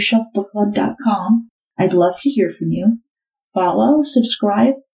 jill@murdershelfbookclub.com. I'd love to hear from you. Follow,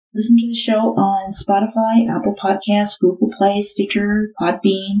 subscribe, listen to the show on Spotify, Apple Podcasts, Google Play, Stitcher,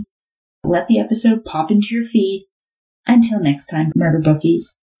 Podbean. Let the episode pop into your feed. Until next time, Murder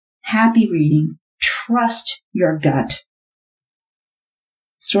Bookies, happy reading. Trust your gut.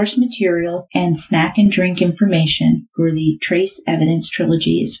 Source material and snack and drink information for the Trace Evidence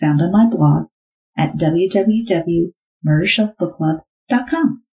Trilogy is found on my blog at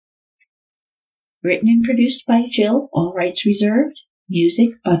www.murdershelfbookclub.com. Written and produced by Jill, all rights reserved.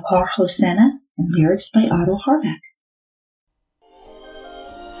 Music by Paul Hosanna and lyrics by Otto Harbeck.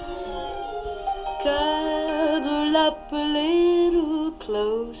 Cuddle up a little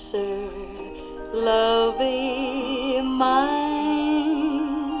closer, lovey mine.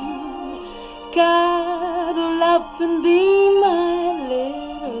 Cuddle up and be my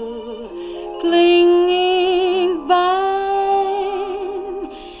little clinging vine.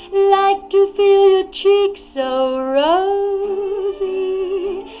 Like to feel your cheeks so rosy,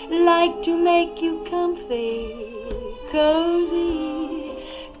 like to make you comfy, cozy,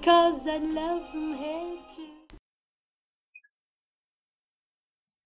 'cause I love from head to